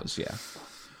pillows. Yeah.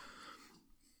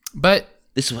 But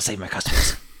this is what saved my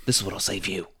customers. This is what will save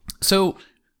you. So,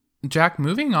 Jack,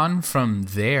 moving on from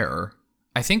there,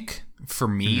 I think for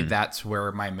me, that's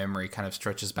where my memory kind of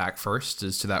stretches back first,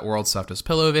 is to that World's Softest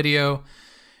Pillow video.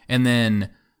 And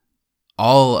then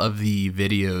all of the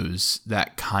videos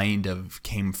that kind of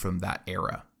came from that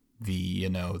era. The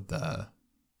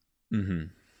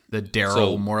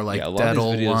Daryl, more like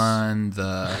Deadle one,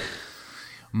 the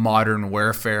Modern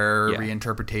Warfare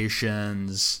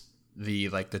reinterpretations,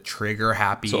 the trigger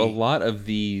happy. So a lot of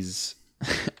these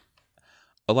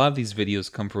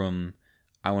videos come from,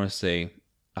 I want to say,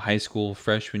 a high school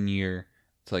freshman year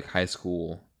to high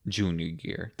school junior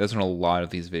year. That's when a lot of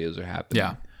these videos are happening.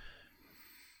 Yeah.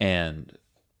 And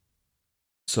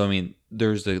so,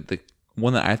 there's the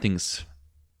one that I think's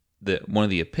one of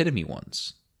the epitome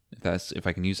ones, if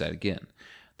I can use that again,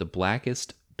 the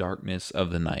Blackest Darkness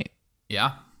of the Night.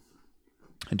 Yeah.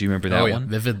 Do you remember that one?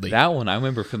 Vividly. That one, I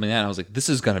remember filming that, and I was like, this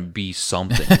is going to be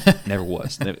something. Never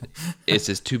was. It's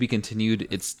just to be continued.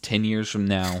 It's 10 years from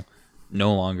now.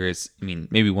 No longer. It's,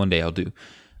 maybe one day I'll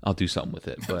do something with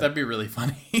it. But, that'd be really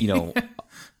funny.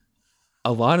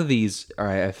 A lot of these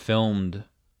I filmed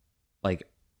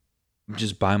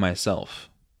just by myself,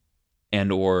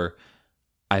 or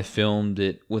I filmed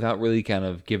it without really kind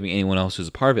of giving anyone else who's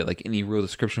a part of it any real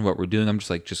description of what we're doing. I'm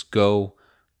just just go.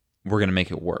 We're going to make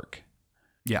it work.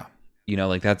 Yeah.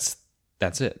 That's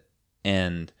it.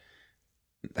 And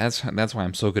that's why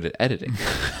I'm so good at editing.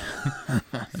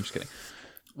 I'm just kidding.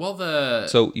 Well,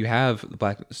 so you have the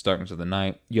Blackest Darkness of the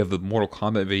Night. You have the Mortal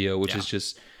Kombat video, which is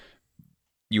just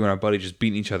you and our buddy just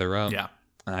beating each other up. Yeah.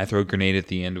 And I throw a grenade at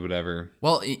the end or whatever.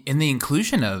 Well, in the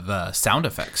inclusion of sound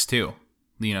effects too,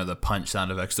 the punch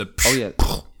sound effects.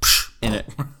 And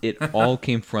it all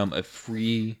came from a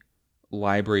free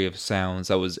library of sounds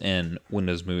that was in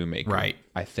Windows Movie Maker. Right.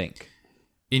 I think.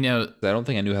 I don't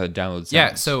think I knew how to download sounds.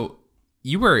 Yeah, so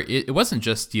it wasn't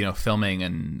just, filming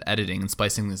and editing and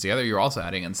splicing things together. You were also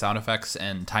adding in sound effects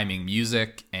and timing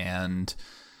music and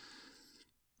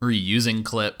reusing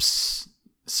clips.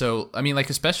 So,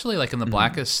 especially in the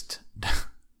blackest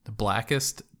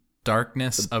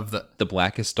darkness of the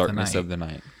Blackest Darkness of the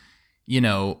Night.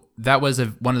 That was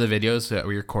one of the videos that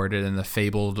we recorded in the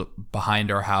fabled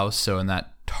behind our house. So in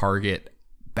that Target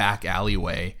back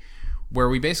alleyway, where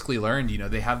we basically learned,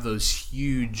 they have those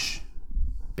huge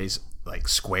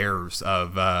squares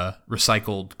of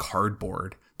recycled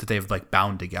cardboard that they've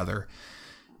bound together.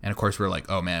 And of course we're like,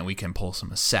 oh man, we can pull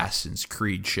some Assassin's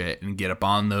Creed shit and get up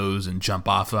on those and jump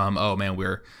off them. Oh man,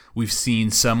 we've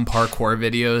seen some parkour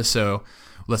videos, so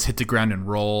let's hit the ground and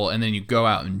roll. And then you go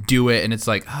out and do it, and it's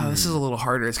like, oh, this is a little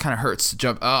harder. It kind of hurts to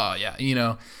jump. Oh yeah,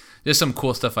 there's some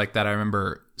cool stuff like that. I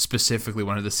remember specifically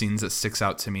one of the scenes that sticks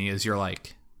out to me is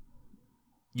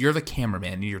you're the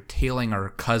cameraman and you're tailing our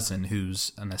cousin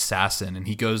who's an assassin, and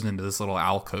he goes into this little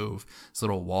alcove, this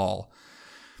little wall.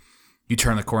 You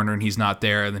turn the corner and he's not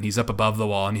there, and then he's up above the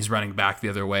wall and he's running back the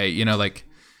other way.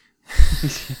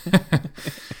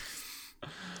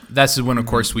 That's when, of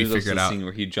course, we figured out. Scene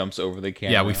where he jumps over the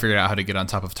camera. Yeah, we figured out how to get on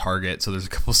top of Target. So there's a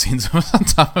couple scenes on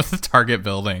top of the Target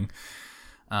building.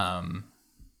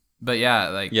 But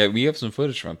yeah, yeah, we have some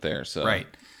footage from up there. So right,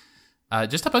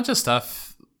 just a bunch of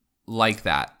stuff like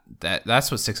that.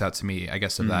 That's what sticks out to me, I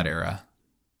guess, of that era.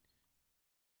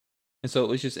 And so it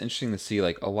was just interesting to see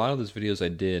a lot of those videos I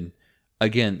did.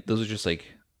 Again, those are just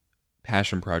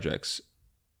passion projects,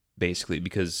 basically,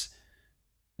 because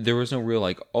there was no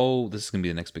real oh, this is gonna be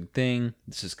the next big thing.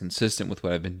 This is consistent with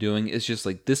what I've been doing. It's just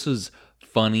this was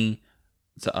funny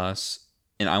to us,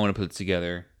 and I want to put it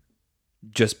together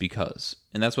just because.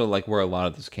 And that's what where a lot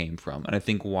of this came from. And I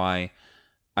think why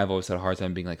I've always had a hard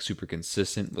time being super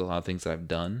consistent with a lot of things that I've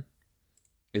done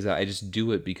is that I just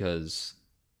do it because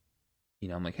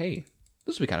I'm hey,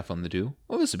 this would be kind of fun to do.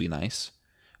 Oh, this would be nice.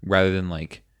 Rather than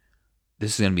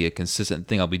this is gonna be a consistent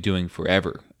thing I'll be doing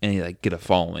forever and get a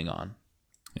following on.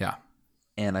 Yeah.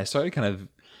 And I started kind of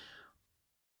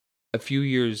a few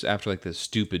years after the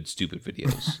stupid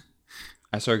videos.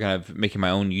 I started kind of making my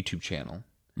own YouTube channel.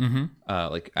 Mm-hmm.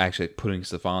 Actually putting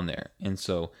stuff on there. And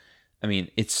so,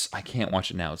 I can't watch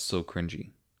it now. It's so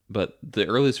cringy. but the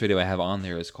earliest video I have on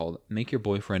there is called "Make Your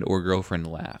Boyfriend or Girlfriend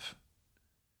Laugh,"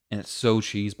 and it's so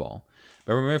cheeseball.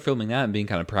 But I remember filming that and being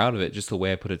kind of proud of it, just the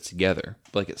way I put it together.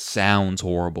 Like, it sounds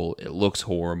horrible, it looks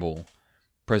horrible,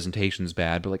 presentation's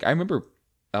bad, but like I remember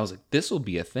I was like, this will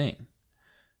be a thing.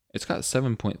 It's got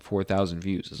 7.4 thousand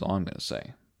views, is all I'm gonna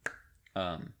say.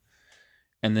 And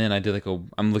then I did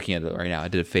I'm looking at it right now. I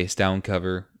did a face down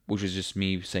cover, which was just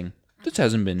me saying, this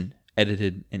hasn't been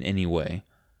edited in any way.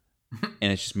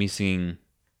 And it's just me singing,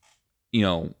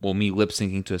 me lip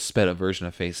syncing to a sped up version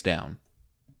of Face Down.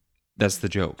 That's the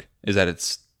joke, is that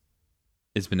it's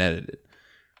been edited.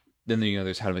 Then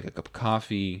there's How to Make a Cup of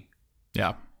Coffee.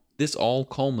 Yeah. This all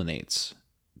culminates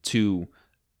to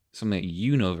something that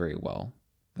you know very well,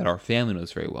 that our family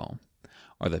knows very well,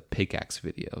 are the pickaxe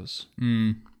videos.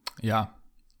 Yeah.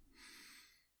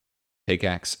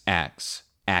 Pickaxe, axe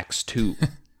 2.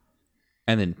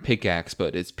 And then pickaxe,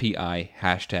 but it's PI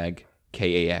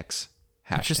 #KAX.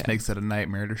 It just makes it a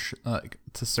nightmare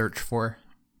to search for.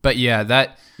 But yeah,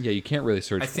 you can't really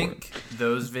search I for think it.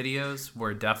 Those videos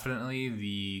were definitely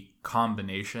the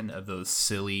combination of those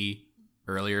silly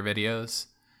earlier videos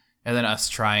and then us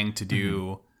trying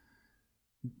to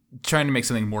make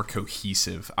something more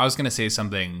cohesive. I was going to say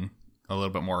something a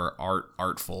little bit more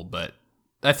artful, but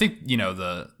I think, the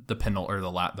not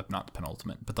the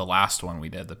penultimate, but the last one we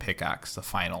did, the pickaxe, the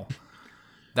final,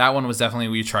 that one was definitely,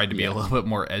 we tried to be a little bit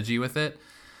more edgy with it,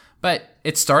 but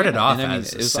it started off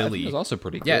as silly. It was also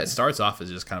pretty good. Yeah, it starts off as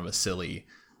just kind of a silly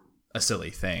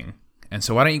thing. And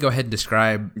so why don't you go ahead and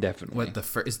describe what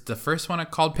is the first one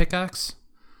called Pickaxe?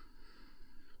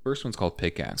 First one's called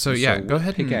Pickaxe. So yeah, go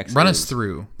ahead and run us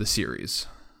through the series.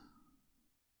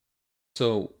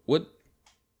 So what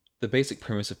the basic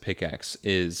premise of Pickaxe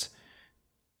is,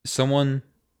 someone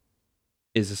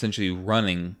is essentially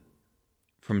running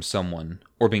from someone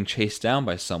or being chased down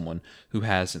by someone who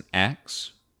has an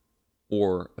axe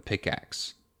or a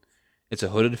pickaxe. It's a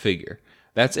hooded figure.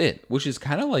 That's it, which is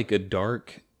kind of like a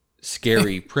dark,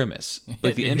 scary premise.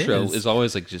 Like the intro is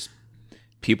always like just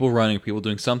people running, people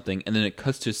doing something, and then it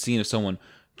cuts to a scene of someone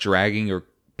dragging or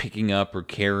picking up or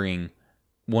carrying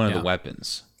one of the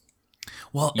weapons.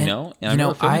 Well, and I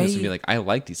remember filming this and be like, I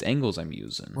like these angles I'm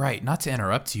using. Right, not to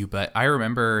interrupt you, but I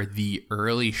remember the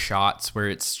early shots where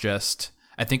it's just,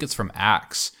 I think it's from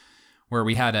Axe, where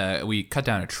we cut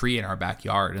down a tree in our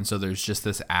backyard, and so there's just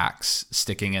this axe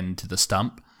sticking into the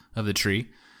stump of the tree,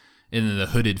 and then the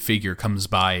hooded figure comes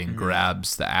by and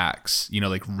grabs the axe,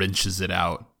 like wrenches it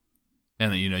out,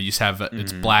 and then you just have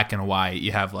it's black and white.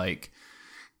 You have like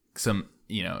some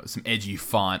edgy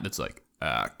font that's like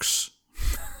axe.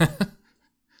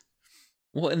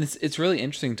 Well, and it's really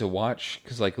interesting to watch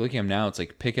because, like, looking at him now, it's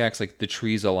like pickaxe, like the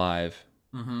tree's alive,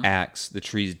 axe, the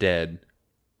tree's dead,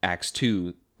 axe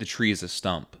 2, the tree is a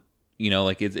stump.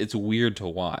 Like it's weird to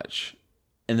watch,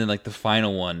 and then like the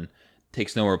final one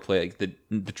takes nowhere play. Like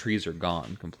the trees are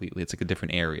gone completely. It's like a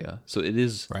different area. So it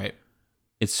is right.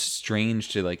 It's strange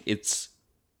to like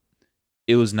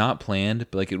it was not planned,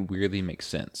 but like it weirdly makes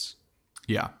sense.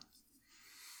 Yeah.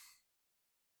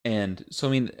 And so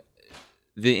I mean,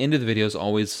 the end of the video is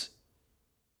always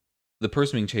the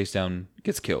person being chased down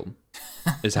gets killed,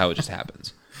 is how it just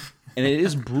happens, and it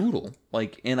is brutal.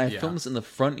 Like, and I filmed this in the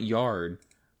front yard,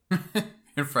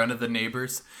 in front of the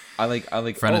neighbors. I like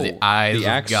front of the eyes. The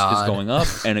axe is going up,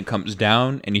 and it comes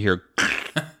down, and you hear,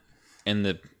 and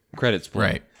the credits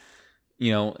play.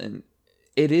 Right. And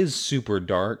it is super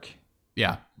dark.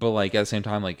 Yeah. But like at the same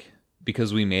time, like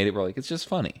because we made it, we're like it's just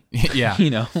funny. Yeah.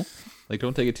 Like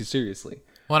don't take it too seriously.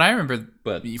 Well, I remember,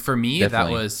 but for me,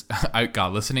 definitely. that was,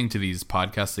 listening to these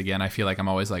podcasts again, I feel like I'm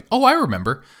always like, oh, I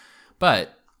remember.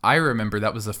 But I remember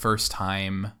that was the first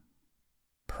time,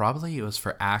 probably it was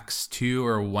for Axe 2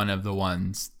 or one of the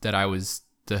ones that I was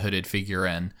the hooded figure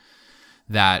in,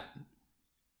 that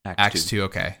Axe 2,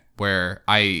 okay, where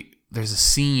there's a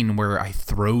scene where I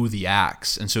throw the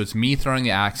axe. And so it's me throwing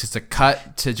the axe. It's a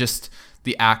cut to just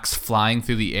the axe flying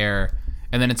through the air.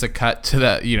 And then it's a cut to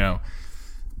the,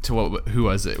 who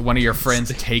was it? One of your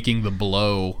friends taking the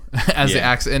blow as the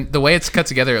axe. And the way it's cut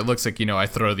together, it looks like, I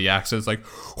throw the axe. So it's like,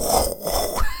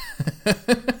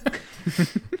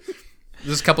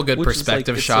 there's a couple good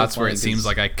perspective shots where it seems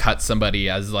like I cut somebody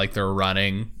as like they're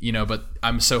running, but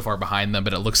I'm so far behind them,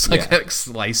 but it looks like I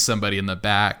sliced somebody in the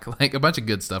back, like a bunch of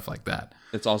good stuff like that.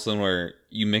 It's also where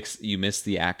you miss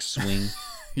the axe swing.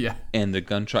 Yeah. And the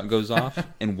gunshot goes off.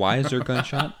 And why is there a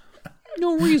gunshot?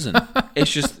 No reason.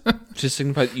 It's just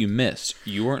signify that you missed.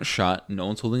 You weren't shot. No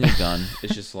one's holding a gun.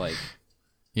 It's just like,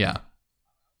 yeah.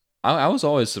 I was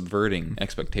always subverting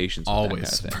expectations. Always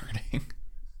subverting.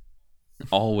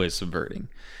 Always subverting.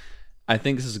 I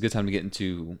think this is a good time to get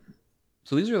into.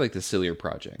 So these are like the sillier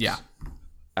projects. Yeah.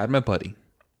 I had my buddy,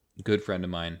 good friend of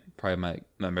mine, probably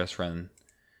my best friend.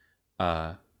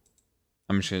 I'm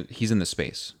sure he's in the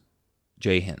space.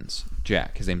 Jay Hins.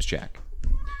 Jack. His name's Jack.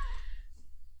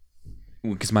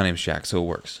 Because my name's Jack, so it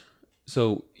works.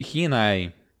 So he and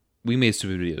I, we made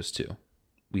stupid videos too.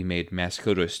 We made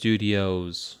Mascoto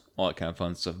Studios, all that kind of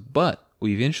fun stuff. But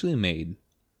we eventually made,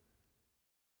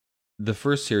 the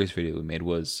first serious video we made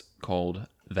was called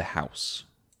The House.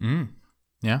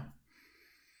 Yeah.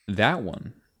 That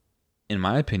one, in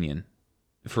my opinion,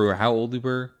 for how old we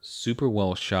were, super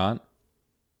well shot,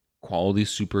 quality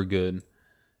super good,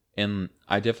 and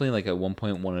I definitely like at one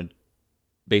point want to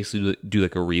basically do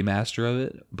like a remaster of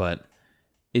it. But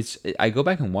I go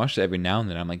back and watch it every now and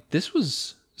then. I'm like, this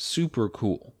was super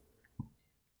cool.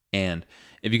 And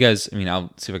if you guys, I mean,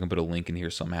 I'll see if I can put a link in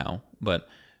here somehow. But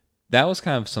that was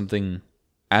kind of something,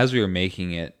 as we were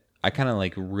making it, I kind of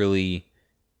like really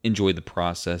enjoyed the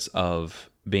process of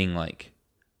being like,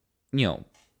 you know,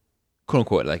 quote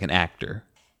unquote, like an actor,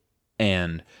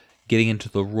 and getting into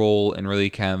the role and really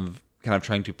kind of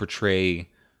trying to portray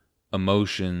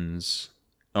emotions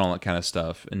and all that kind of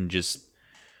stuff. And just,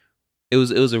 it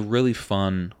was a really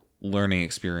fun learning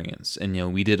experience. And, you know,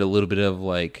 we did a little bit of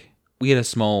like, we had a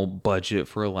small budget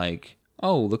for like,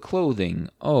 oh, the clothing,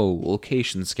 oh,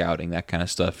 location scouting, that kind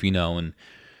of stuff, you know. And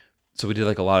so we did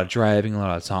like a lot of driving, a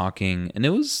lot of talking, and it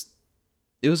was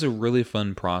a really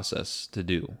fun process to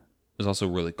do. It was also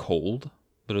really cold,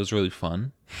 but it was really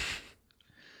fun.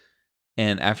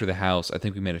 And after The House, I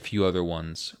think we made a few other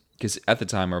ones, because at the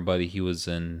time our buddy, he was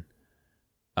in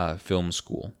film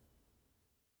school.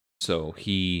 So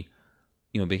he,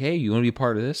 you know, be, hey, you want to be a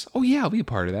part of this? Oh yeah, I'll be a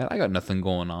part of that. I got nothing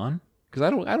going on because I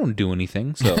don't do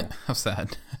anything. So How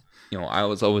sad. You know, I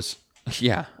was always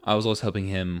helping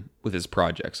him with his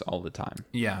projects all the time.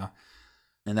 Yeah.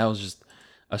 And that was just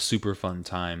a super fun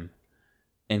time,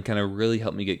 and kind of really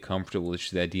helped me get comfortable with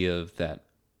the idea of that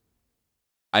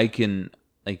I can,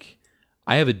 like,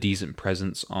 I have a decent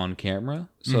presence on camera.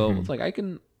 So it's like I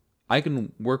can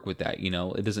work with that, you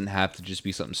know. It doesn't have to just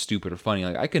be something stupid or funny.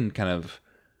 Like, I can kind of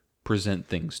present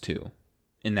things too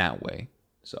in that way.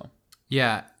 So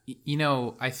Yeah, you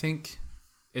know, I think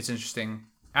it's interesting,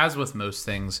 as with most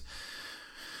things,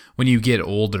 when you get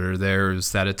older,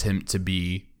 there's that attempt to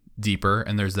be deeper,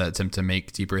 and there's that attempt to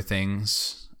make deeper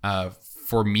things.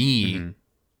 For me,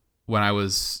 when I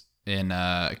was in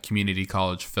a community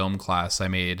college film class, I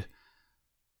made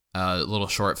a little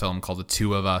short film called The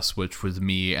Two of Us, which was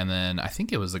me, and then I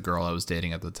think it was the girl I was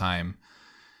dating at the time.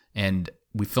 And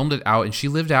we filmed it out, and she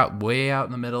lived way out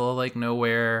in the middle of like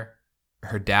nowhere.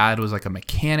 Her dad was like a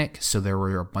mechanic, so there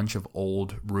were a bunch of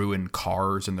old ruined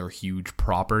cars in their huge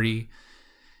property.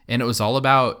 And it was all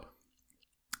about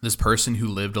this person who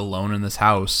lived alone in this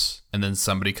house, and then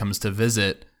somebody comes to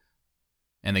visit,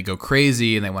 and they go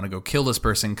crazy, and they want to go kill this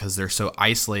person because they're so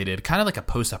isolated, kind of like a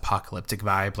post-apocalyptic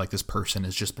vibe, like this person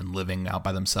has just been living out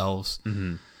by themselves.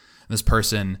 This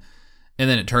person, and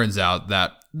then it turns out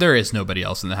that there is nobody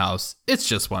else in the house. It's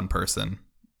just one person.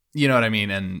 You know what I mean?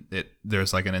 And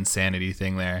there's like an insanity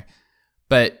thing there.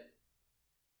 But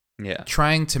yeah,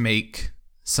 trying to make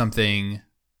something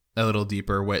a little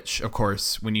deeper, which, of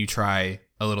course, when you try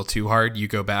a little too hard, you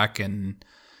go back and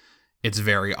it's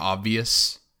very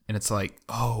obvious. And it's like,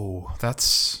 oh,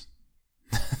 that's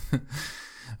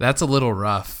that's a little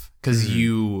rough, because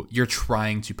you're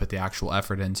trying to put the actual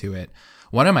effort into it.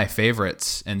 One of my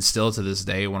favorites, and still to this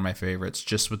day, one of my favorites,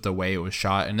 just with the way it was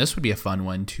shot, and this would be a fun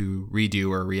one to redo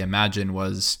or reimagine,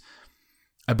 was,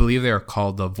 I believe they are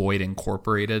called The Void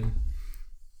Incorporated.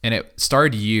 And it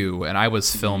starred you, and I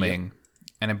was filming,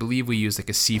 and I believe we used like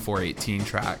a C418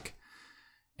 track.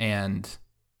 And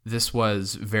this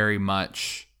was very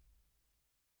much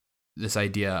this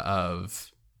idea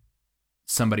of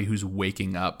somebody who's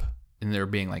waking up and they're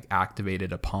being like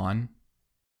activated upon.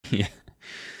 Yeah.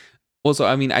 Well, so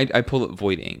I mean, I pulled up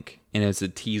Void Inc. and it's a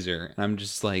teaser, and I'm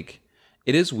just like,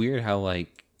 it is weird how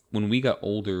like when we got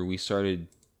older, we started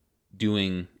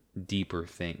doing deeper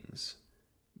things,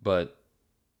 but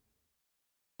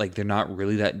like they're not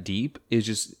really that deep. It's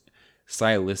just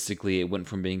stylistically, it went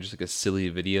from being just like a silly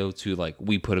video to like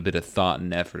we put a bit of thought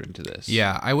and effort into this.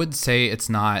 Yeah, I would say it's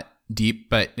not deep,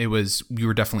 but we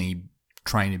were definitely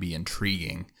trying to be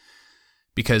intriguing,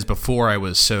 because before I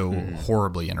was so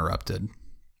horribly interrupted.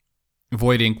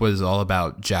 Void Inc. was all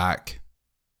about Jack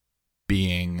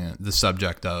being the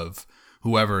subject of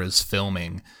whoever is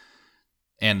filming,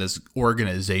 and this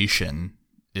organization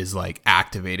is like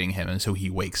activating him, and so he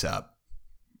wakes up.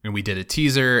 And we did a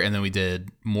teaser, and then we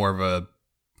did more of a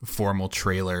formal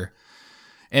trailer.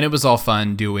 And it was all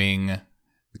fun doing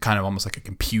kind of almost like a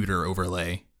computer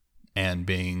overlay and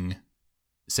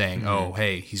saying, oh,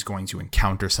 hey, he's going to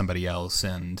encounter somebody else,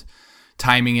 and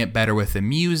timing it better with the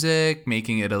music,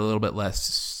 making it a little bit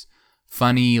less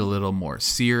funny, a little more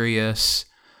serious.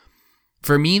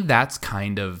 For me, that's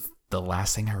kind of the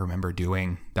last thing I remember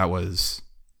doing that was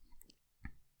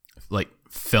like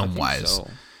film-wise.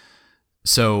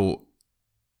 So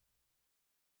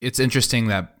it's interesting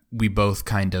that we both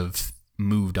kind of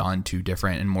moved on to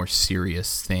different and more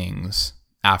serious things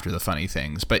after the funny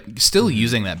things, but still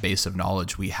using that base of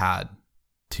knowledge we had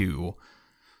to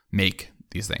make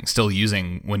these things. Still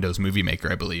using Windows Movie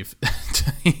Maker, I believe,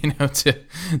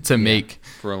 to make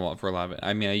for a lot of it.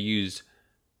 I mean, I used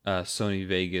Sony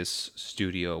Vegas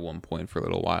Studio at one point for a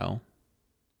little while.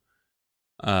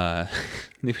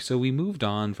 So we moved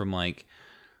on from like,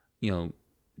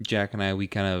 Jack and I, we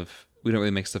don't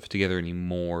really make stuff together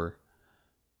anymore,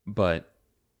 but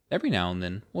every now and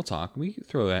then we'll talk. We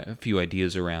throw a few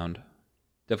ideas around.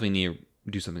 Definitely need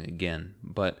to do something again.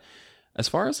 But as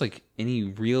far as like any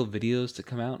real videos to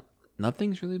come out,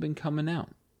 nothing's really been coming out.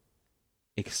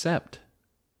 Except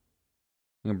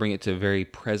I'm going to bring it to a very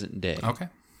present day. Okay.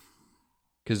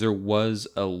 Because there was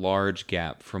a large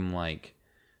gap from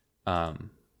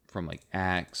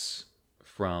Axe,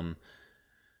 from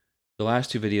the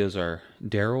last two videos are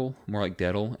Daryl, more like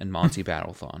Deadle, and Monty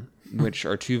Battlethon, which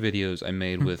are two videos I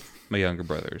made with my younger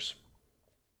brothers.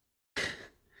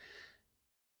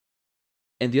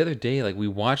 And the other day, like, we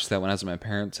watched that when I was at my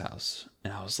parents' house,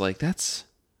 and I was like, that's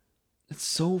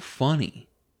so funny.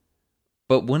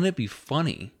 But wouldn't it be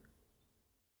funny,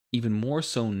 even more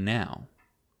so now,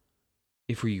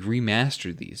 if we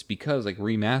remastered these? Because, like,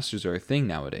 remasters are a thing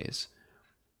nowadays.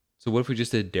 So what if we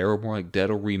just did Daryl more like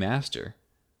Deadle remaster?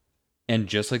 And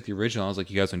just like the original, I was like,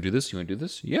 you guys want to do this? You want to do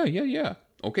this? Yeah.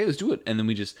 Okay, let's do it. And then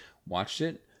we just watched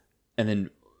it, and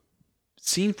then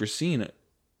scene for scene,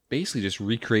 basically just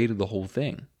recreated the whole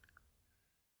thing.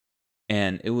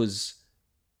 And it was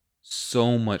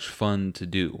so much fun to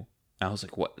do. I was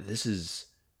like, what? This is,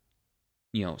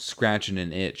 scratching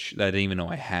an itch that I didn't even know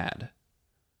I had.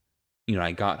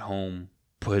 I got home,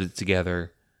 put it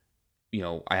together.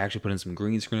 I actually put in some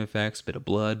green screen effects, bit of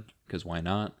blood, because why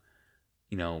not?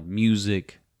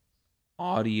 Music,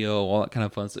 audio, all that kind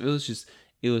of fun stuff.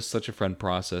 It was such a fun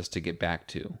process to get back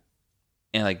to.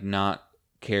 And like not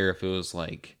care if it was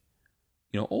like,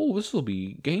 oh, this will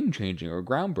be game changing or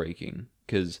groundbreaking.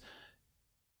 Because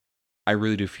I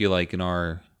really do feel like in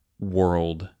our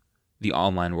world, the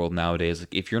online world nowadays,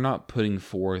 like if you're not putting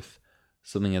forth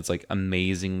something that's like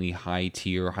amazingly high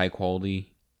tier, high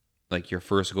quality, like your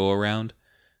first go around,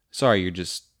 sorry,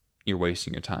 you're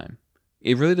wasting your time.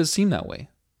 It really does seem that way,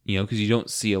 because you don't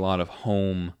see a lot of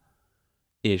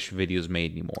home-ish videos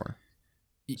made anymore.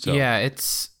 So. Yeah,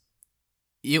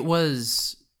 it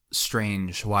was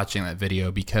strange watching that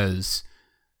video because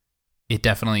it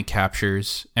definitely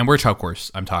captures, and of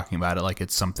course, I'm talking about it like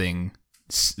it's something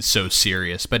so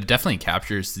serious, but it definitely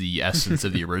captures the essence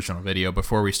of the original video.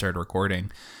 Before we started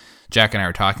recording, Jack and I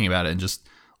were talking about it and just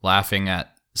laughing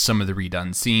at some of the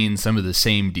redone scenes, some of the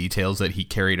same details that he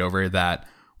carried over that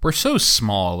were so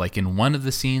small. Like in one of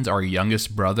the scenes, our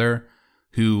youngest brother,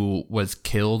 who was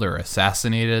killed or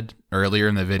assassinated earlier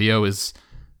in the video, is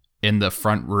in the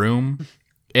front room.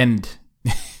 And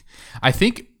I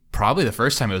think probably the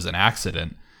first time it was an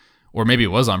accident, or maybe it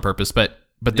was on purpose, but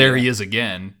there he is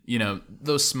again,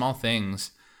 those small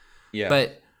things. Yeah.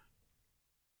 But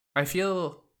I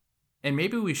feel, and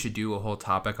maybe we should do a whole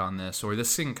topic on this, or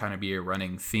this can kind of be a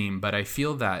running theme, but I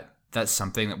feel that that's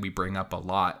something that we bring up a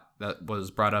lot, that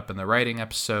was brought up in the writing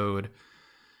episode.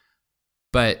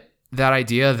 But that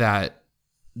idea that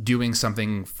doing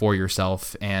something for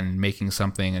yourself and making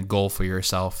something a goal for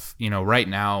yourself, right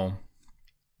now,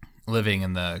 living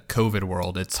in the COVID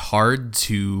world, it's hard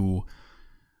to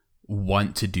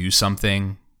want to do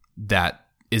something that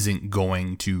isn't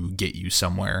going to get you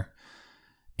somewhere.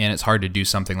 And it's hard to do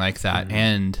something like that. Mm-hmm.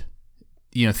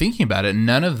 And, thinking about it,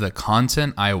 none of the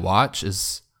content I watch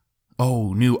is,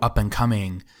 new up and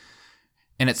coming.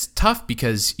 And it's tough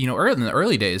because, in the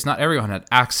early days, not everyone had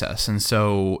access. And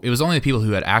so it was only the people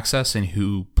who had access and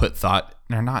who put thought,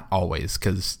 or not always,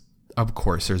 because of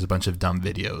course there's a bunch of dumb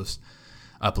videos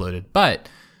uploaded, but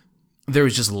there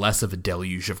was just less of a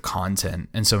deluge of content.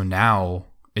 And so now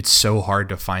it's so hard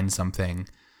to find something.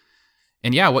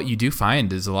 And yeah, what you do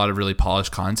find is a lot of really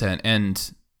polished content.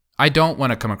 And I don't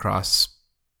want to come across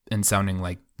and sounding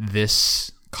like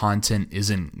this content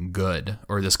isn't good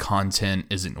or this content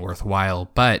isn't worthwhile,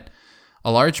 but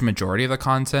a large majority of the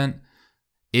content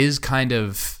is kind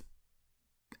of,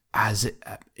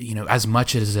 as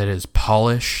much as it is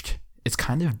polished, it's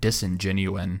kind of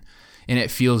disingenuous, and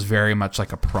it feels very much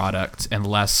like a product and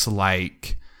less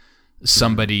like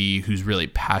somebody who's really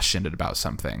passionate about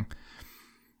something.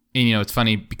 And, it's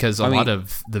funny because a lot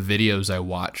of the videos I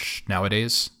watch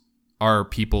nowadays are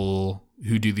people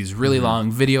who do these really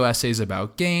long video essays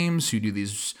about games, who do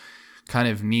these kind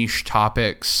of niche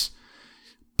topics.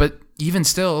 But even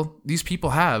still, these people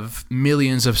have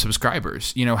millions of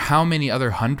subscribers. How many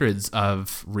other hundreds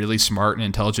of really smart and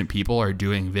intelligent people are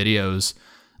doing videos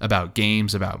about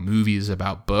games, about movies,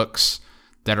 about books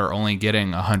that are only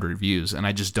getting 100 views? And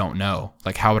I just don't know.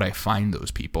 Like, how would I find those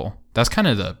people? That's kind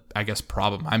of the, I guess,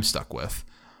 problem I'm stuck with.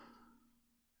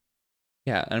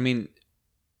 Yeah, I mean,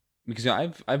 because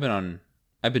I've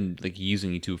been like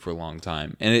using YouTube for a long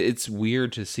time, and it's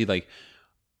weird to see like,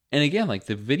 and again, like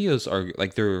the videos are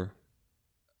like they're,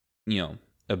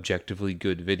 objectively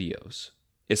good videos.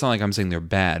 It's not like I'm saying they're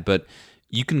bad, but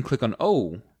you can click on,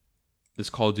 this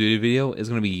Call of Duty video is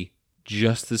going to be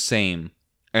just the same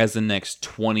as the next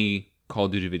 20 Call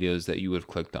of Duty videos that you would have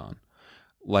clicked on.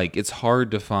 Like, it's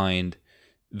hard to find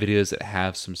videos that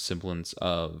have some semblance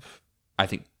of, I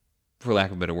think, for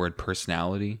lack of a better word,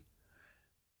 personality.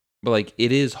 But like,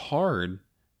 it is hard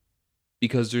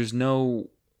because there's no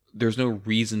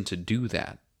reason to do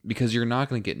that, because you're not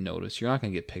going to get noticed. You're not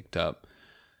going to get picked up.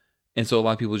 And so a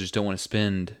lot of people just don't want to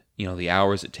spend, the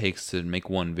hours it takes to make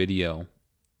one video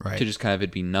to just kind of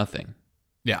it be nothing.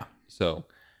 Yeah. So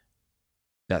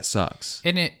that sucks.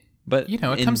 And it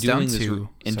comes down to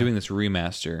doing this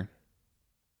remaster.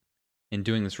 In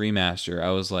doing this remaster,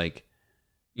 I was like,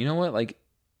 you know what? Like,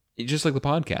 just like the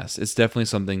podcast, it's definitely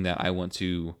something that I want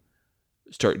to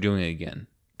start doing again,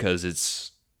 because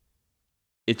it's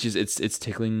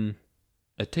tickling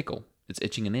a tickle. It's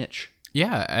itching an itch.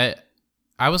 Yeah,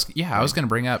 I was going to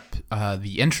bring up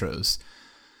the intros.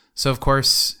 So of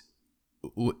course,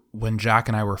 when Jack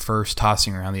and I were first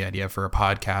tossing around the idea for a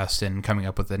podcast and coming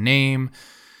up with a name,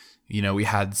 we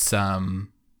had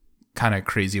some kind of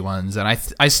crazy ones, and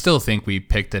I still think we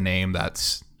picked a name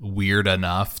that's weird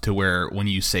enough to where when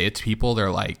you say it to people,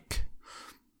 they're like,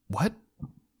 "What?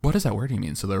 What does that word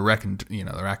mean?" So the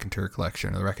Raconteur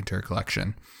Collection, or the Raconteur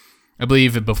Collection. I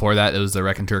believe before that it was the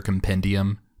Raconteur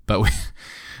Compendium, but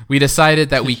we decided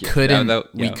that we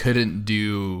couldn't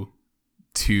do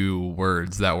two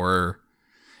words that were,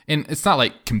 and it's not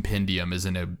like compendium is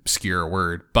an obscure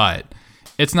word, but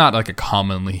it's not like a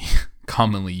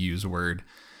commonly used word.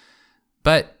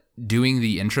 But doing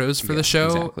the intros for the show,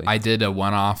 exactly. I did a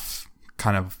one-off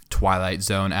kind of Twilight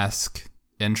Zone-esque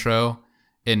intro,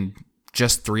 and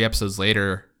just 3 episodes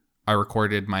later, I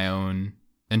recorded my own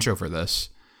intro for this.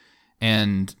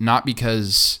 And not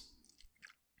because,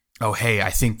 oh, hey, I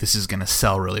think this is going to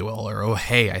sell really well, or, oh,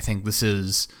 hey, I think this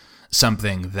is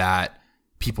something that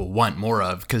people want more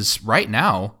of. Because right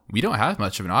now, we don't have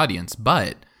much of an audience,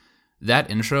 but that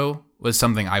intro was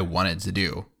something I wanted to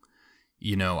do.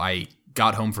 I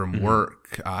got home from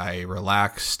work, I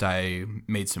relaxed, I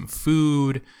made some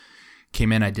food,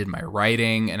 came in, I did my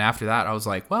writing, and after that, I was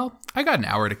like, well, I got an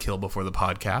hour to kill before the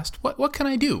podcast. What can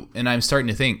I do? And I'm starting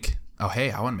to think, oh, hey,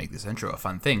 I want to make this intro a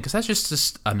fun thing, because that's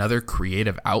just another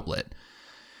creative outlet.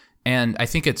 And I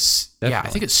think it's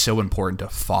so important to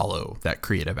follow that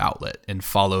creative outlet and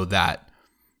follow that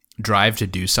drive to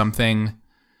do something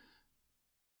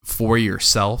for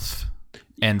yourself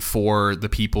and for the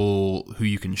people who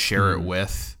you can share it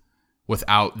with,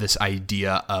 without this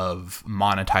idea of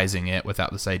monetizing it,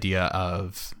 without this idea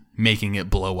of making it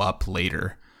blow up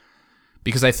later.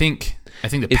 Because I think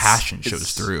the passion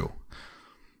shows through.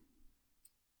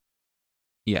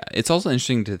 Yeah, it's also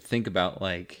interesting to think about,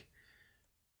 like,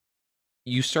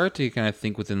 you start to kind of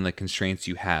think within the constraints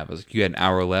you have. Like, you had an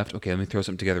hour left. Okay, let me throw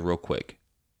something together real quick.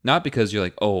 Not because you're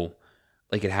like, oh,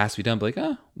 like it has to be done, but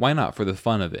like, why not, for the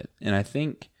fun of it? And I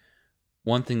think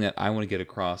one thing that I want to get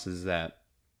across is that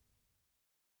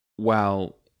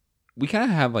while we kind of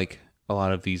have like a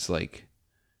lot of these, like,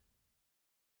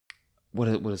 what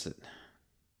is it?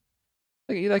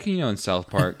 Like in South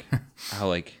Park, how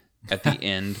like at the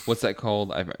end, what's that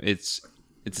called? It's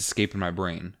escaping my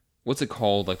brain. What's it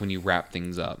called? Like when you wrap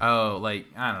things up? Oh, like,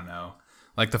 I don't know.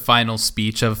 Like the final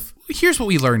speech of, here's what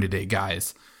we learned today,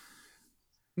 guys.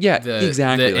 Yeah,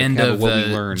 exactly. The end of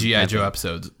the G.I. Joe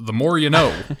episodes. The more you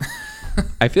know.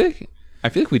 I feel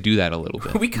like we do that a little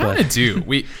bit. We kind of do.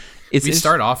 We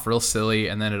start off real silly,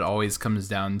 and then it always comes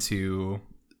down to.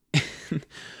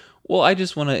 Well, I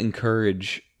just want to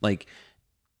encourage, like,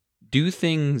 do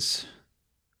things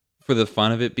for the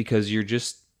fun of it, because you're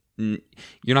not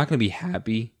going to be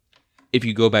happy if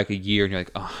you go back a year and you're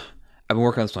like, oh, I've been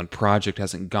working on this one project,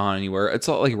 hasn't gone anywhere. It's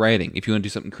all like writing. If you want to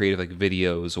do something creative like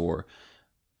videos or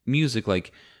music,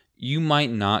 like you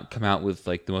might not come out with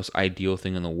like the most ideal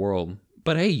thing in the world,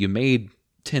 but hey, you made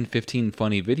 10, 15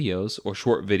 funny videos or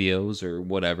short videos or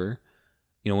whatever,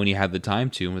 when you had the time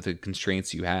to and with the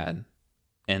constraints you had.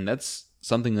 And that's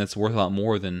something that's worth a lot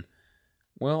more than,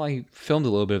 well, I filmed a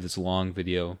little bit of this long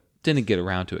video, didn't get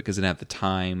around to it because I didn't have the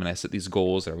time, and I set these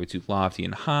goals that are way too lofty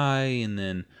and high, and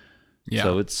then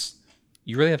so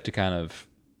you really have to kind of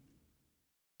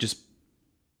just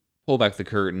pull back the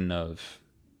curtain of,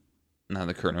 not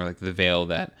the curtain, or like the veil,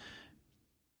 that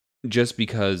just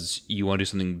because you want to do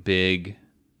something big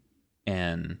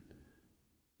and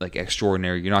like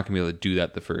extraordinary, you're not gonna be able to do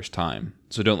that the first time.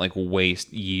 So don't like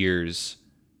waste years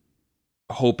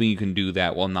hoping you can do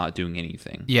that while not doing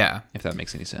anything. Yeah. If that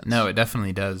makes any sense. No, it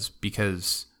definitely does,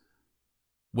 because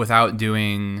without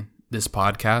doing this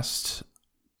podcast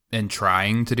and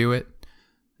trying to do it,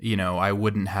 I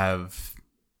wouldn't have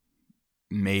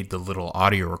made the little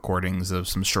audio recordings of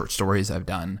some short stories I've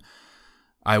done.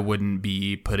 I wouldn't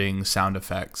be putting sound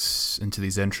effects into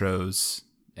these intros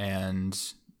and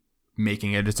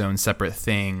making it its own separate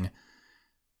thing.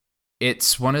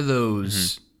 It's one of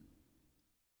those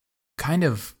kind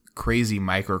of crazy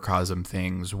microcosm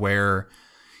things where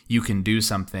you can do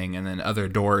something and then other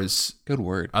doors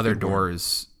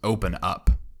open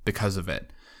up because of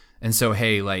it. And so,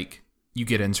 hey, like, you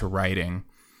get into writing,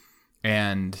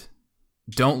 and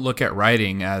don't look at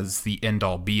writing as the end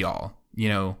all be all,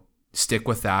 stick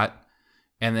with that.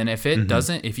 And then if it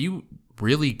doesn't, if you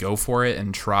really go for it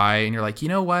and try, and you're like, you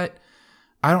know what,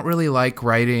 I don't really like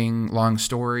writing long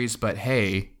stories, but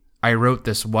hey, I wrote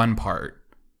this one part,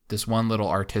 this one little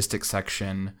artistic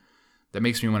section that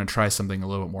makes me want to try something a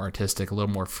little bit more artistic, a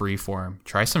little more free form.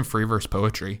 Try some free verse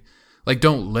poetry. Like,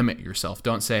 don't limit yourself.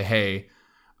 Don't say, hey,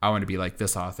 I want to be like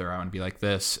this author, I want to be like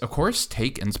this. Of course,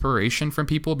 take inspiration from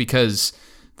people, because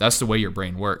that's the way your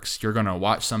brain works. You're going to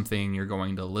watch something, you're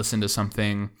going to listen to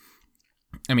something.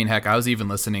 I mean, heck, I was even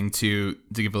listening to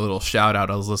give a little shout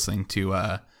out, I was listening to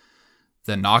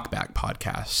the Knockback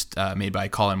podcast made by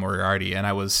Colin Moriarty, and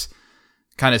I was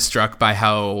kind of struck by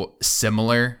how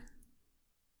similar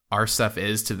our stuff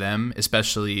is to them,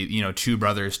 especially, two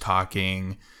brothers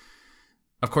talking.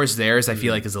 Of course, theirs I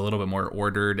feel like is a little bit more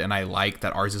ordered, and I like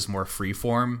that ours is more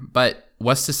freeform. But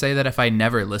what's to say that if I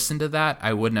never listened to that,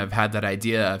 I wouldn't have had that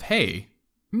idea of, hey,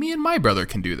 me and my brother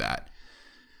can do that.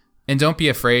 And don't be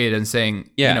afraid in saying,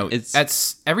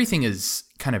 everything is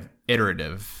kind of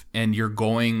iterative, and you're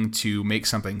going to make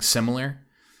something similar,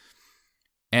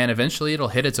 and eventually it'll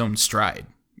hit its own stride.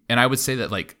 And I would say that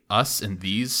like us and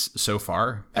these so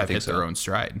far have hit their own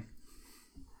stride.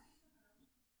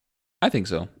 I think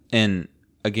so. And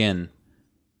again,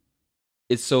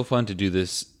 it's so fun to do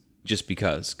this just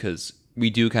because we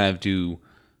do kind of do,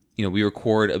 we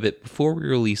record a bit before we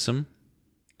release them,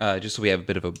 just so we have a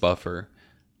bit of a buffer.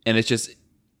 And it's just,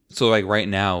 so like right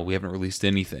now we haven't released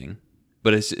anything,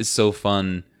 but it's so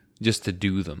fun just to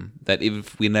do them, that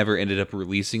if we never ended up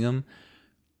releasing them,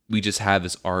 we just have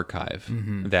this archive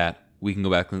that we can go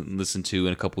back and listen to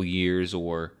in a couple years,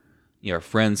 or our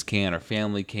friends can, our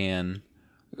family can.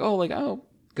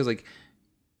 Because like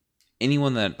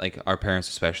anyone that, like our parents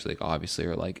especially, like obviously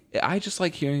are like, I just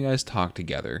like hearing you guys talk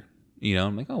together.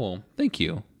 I'm like, oh well, thank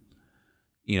you.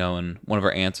 And one of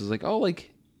our aunts was like, oh,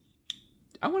 like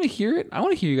I want to hear it. I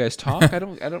want to hear you guys talk. I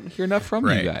don't hear enough from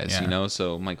you guys. Yeah.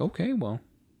 So I'm like, okay, well,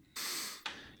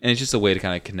 and it's just a way to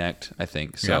kind of connect, I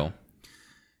think. So. Yeah.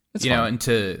 It's fun. And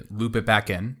to loop it back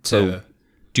in. So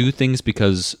do things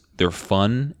because they're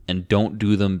fun, and don't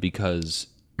do them because,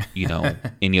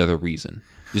 any other reason.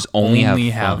 Just only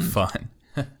have fun.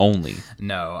 Only.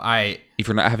 No, if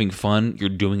you're not having fun, you're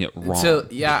doing it wrong. So,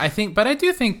 yeah, I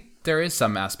do think there is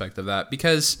some aspect of that,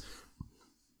 because,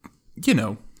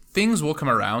 things will come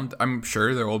around. I'm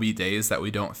sure there will be days that we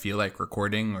don't feel like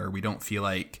recording, or we don't feel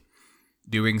like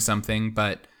doing something,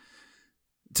 but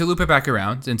to loop it back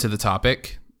around into the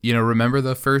topic, remember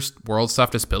the first World's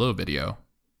Softest Pillow video?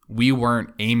 We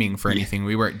weren't aiming for anything.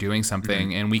 We weren't doing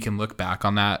something, and we can look back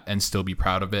on that and still be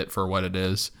proud of it for what it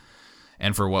is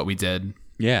and for what we did.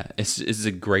 Yeah, it's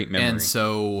a great memory. And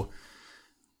so,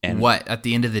 at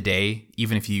the end of the day,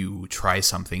 even if you try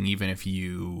something, even if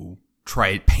you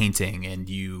try painting and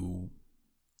you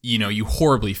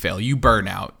horribly fail, you burn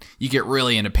out, you get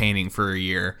really into painting for a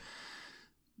year,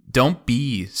 don't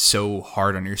be so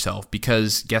hard on yourself,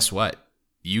 because guess what?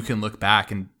 You can look back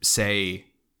and say,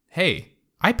 hey,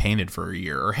 I painted for a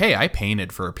year, or hey, I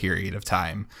painted for a period of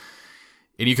time.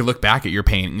 And you can look back at your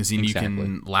paintings and Exactly. you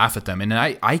can laugh at them. And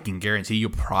I can guarantee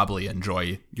you'll probably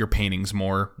enjoy your paintings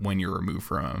more when you're removed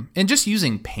from them. And just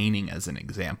using painting as an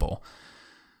example,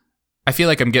 I feel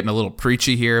like I'm getting a little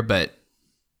preachy here, but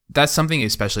that's something,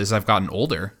 especially as I've gotten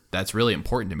older, that's really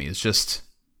important to me. It's just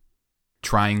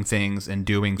trying things and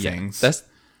doing things. That's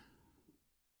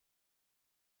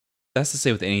to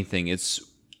say with anything. It's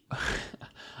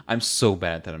I'm so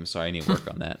bad at that. I'm sorry. I need to work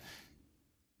on that.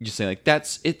 Just saying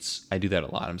I do that a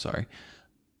lot. I'm sorry.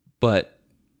 But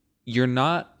you're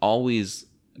not always,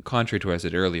 contrary to what I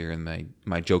said earlier in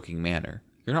my joking manner,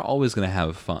 you're not always going to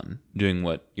have fun doing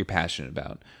what you're passionate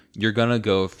about. You're going to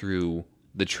go through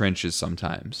the trenches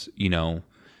sometimes,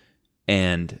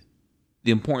 and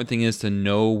the important thing is to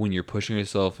know when you're pushing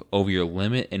yourself over your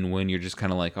limit and when you're just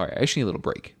kind of like, all right, I actually need a little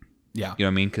break. Yeah. You know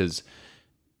what I mean? Because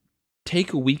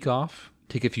take a week off,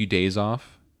 take a few days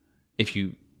off if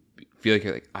you feel like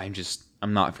you're like,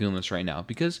 I'm not feeling this right now,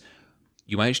 because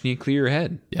you might just need to clear your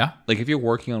head. Yeah. Like if you're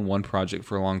working on one project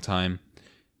for a long time,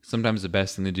 sometimes the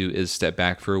best thing to do is step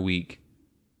back for a week.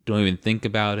 Don't even think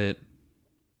about it.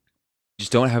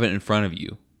 Just don't have it in front of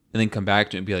you. And then come back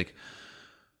to it and be like,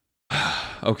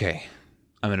 okay,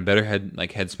 I'm in a better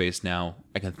headspace now.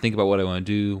 I can think about what I want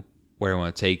to do, where I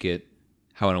want to take it,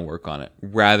 how I want to work on it,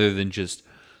 rather than just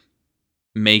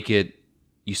make it,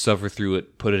 you suffer through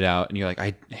it, put it out, and you're like,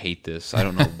 I hate this. I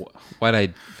don't know why did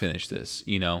I finish this,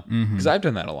 Because I've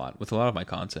done that a lot with a lot of my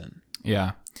content.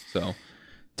 Yeah. So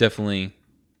definitely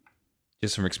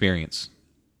just from experience,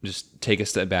 just take a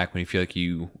step back when you feel like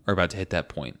you are about to hit that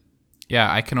point. Yeah,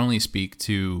 I can only speak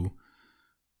to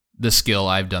the skill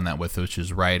I've done that with, which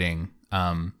is writing.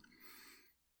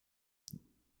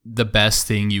 The best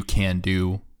thing you can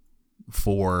do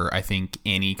for, I think,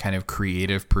 any kind of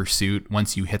creative pursuit,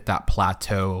 once you hit that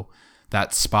plateau,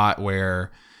 that spot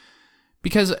where,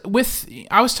 because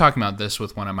I was talking about this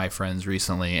with one of my friends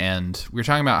recently, and we were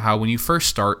talking about how when you first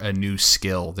start a new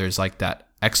skill, there's like that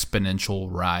exponential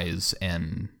rise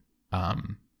in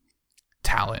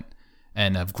talent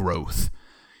and of growth.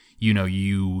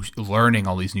 You learning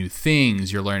all these new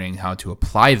things, you're learning how to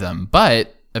apply them,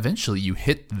 but eventually you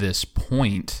hit this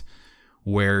point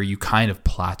where you kind of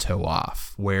plateau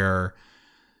off, where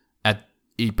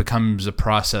it becomes a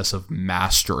process of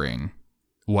mastering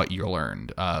what you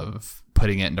learned, of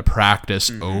putting it into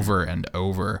practice over and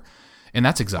over. And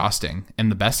that's exhausting. And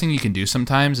the best thing you can do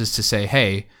sometimes is to say,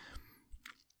 hey,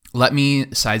 let me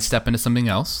sidestep into something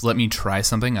else. Let me try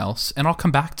something else, and I'll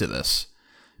come back to this.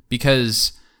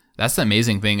 Because that's the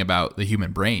amazing thing about the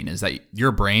human brain, is that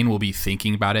your brain will be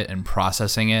thinking about it and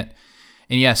processing it.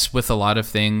 And yes, with a lot of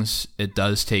things, it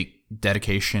does take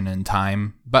dedication and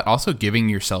time, but also giving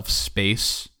yourself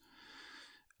space.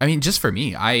 I mean, just for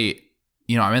me, I'm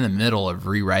in the middle of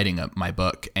rewriting my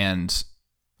book, and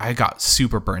I got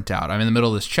super burnt out. I'm in the middle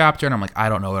of this chapter, and I'm like, I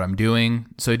don't know what I'm doing.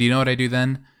 So do you know what I do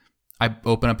then? I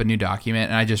open up a new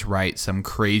document, and I just write some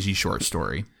crazy short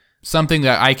story. Something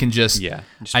that I can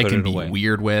I can be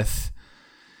weird with.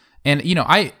 And,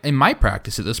 in my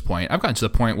practice at this point, I've gotten to the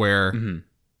point where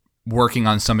working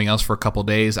on something else for a couple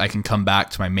days, I can come back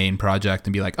to my main project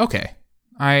and be like, okay,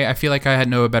 I feel like I had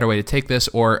no better way to take this,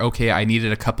 or okay, I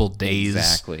needed a couple days.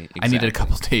 Exactly. I needed a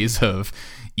couple days of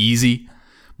easy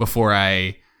before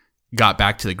I got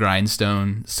back to the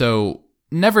grindstone. So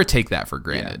never take that for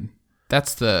granted. Yeah.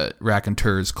 That's the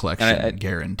Raconteurs collection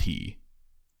guarantee.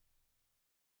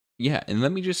 Yeah, and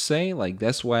let me just say,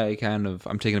 that's why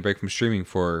I'm taking a break from streaming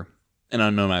for an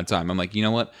unknown amount of time. I'm like, you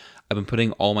know what? I've been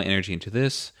putting all my energy into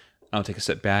this. I'll take a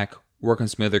step back, work on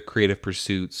some other creative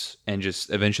pursuits, and just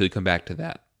eventually come back to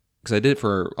that. Because I did it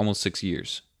for almost 6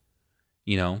 years,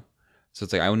 So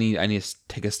it's like I need to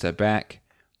take a step back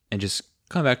and just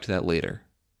come back to that later.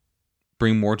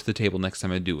 Bring more to the table next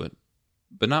time I do it.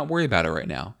 But not worry about it right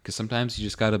now, because sometimes you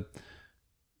just got to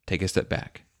take a step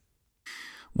back.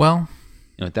 Well,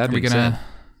 with that are we being going said,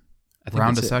 to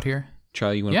round us out here?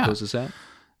 Charlie, you want to close us out?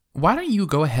 Why don't you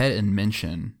go ahead and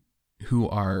mention who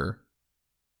our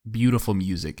beautiful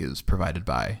music is provided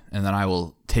by, and then I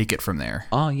will take it from there.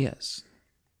 Ah, yes.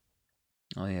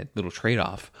 Oh, yeah, little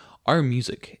trade-off. Our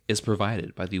music is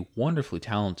provided by the wonderfully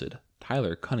talented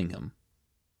Tyler Cunningham.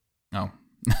 Oh.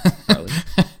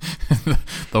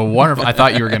 The wonderful. I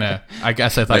thought you were going to, I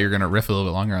guess I thought you were going to riff a little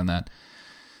bit longer on that.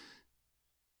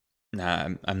 Nah,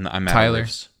 I'm Tyler,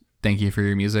 thank you for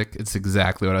your music. It's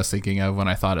exactly what I was thinking of when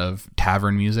I thought of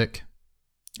tavern music.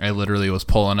 I literally was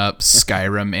pulling up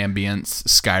Skyrim ambience,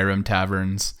 Skyrim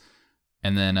taverns,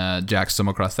 and then Jack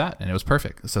stumbled across that, and it was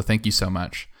perfect. So thank you so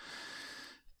much.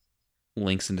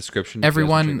 Links in description.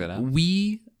 Everyone,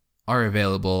 we are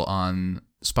available on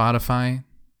Spotify,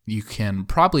 You can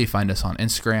probably find us on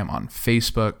Instagram, on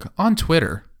Facebook, on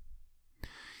Twitter.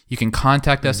 You can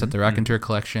contact us at the Raconteur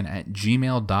Collection at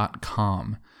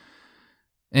gmail.com.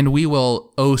 And we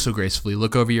will so gracefully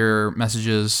look over your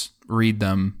messages, read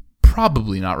them,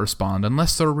 probably not respond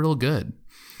unless they're real good.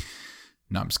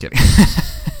 No, I'm just kidding.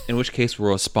 In which case,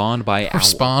 we'll respond by owl.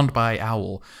 Respond by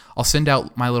owl. I'll send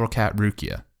out my little cat,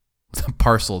 Rukia, with a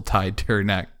parcel tied to her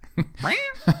neck.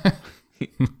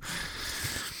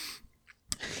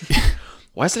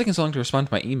 Why is it taking so long to respond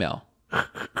to my email?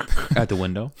 At the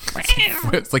window.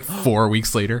 It's like 4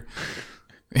 weeks later.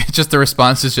 It's just the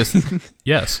response is just,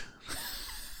 yes.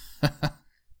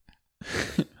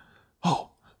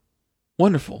 Oh,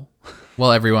 wonderful.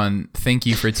 Well, everyone, thank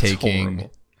you for taking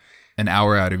horrible. an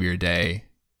hour out of your day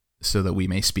so that we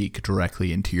may speak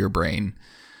directly into your brain.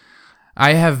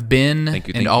 I have been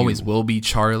and always will be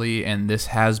Charlie, and this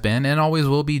has been and always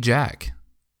will be Jack.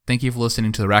 Thank you for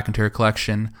listening to the Raconteur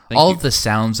Collection. All of the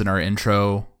sounds in our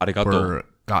intro were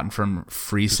gotten from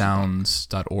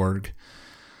freesounds.org.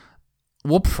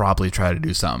 We'll probably try to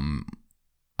do something.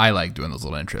 I like doing those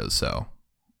little intros, so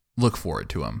look forward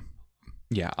to them.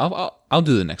 Yeah, I'll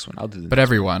do the next one. But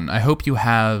everyone, I hope you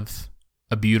have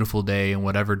a beautiful day in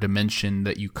whatever dimension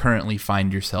that you currently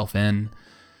find yourself in.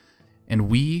 And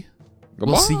we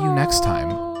will see you next time.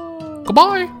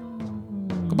 Goodbye.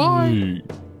 Goodbye.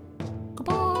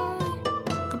 Goodbye.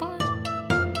 Goodbye.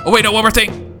 Oh, wait, no, one more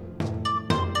thing.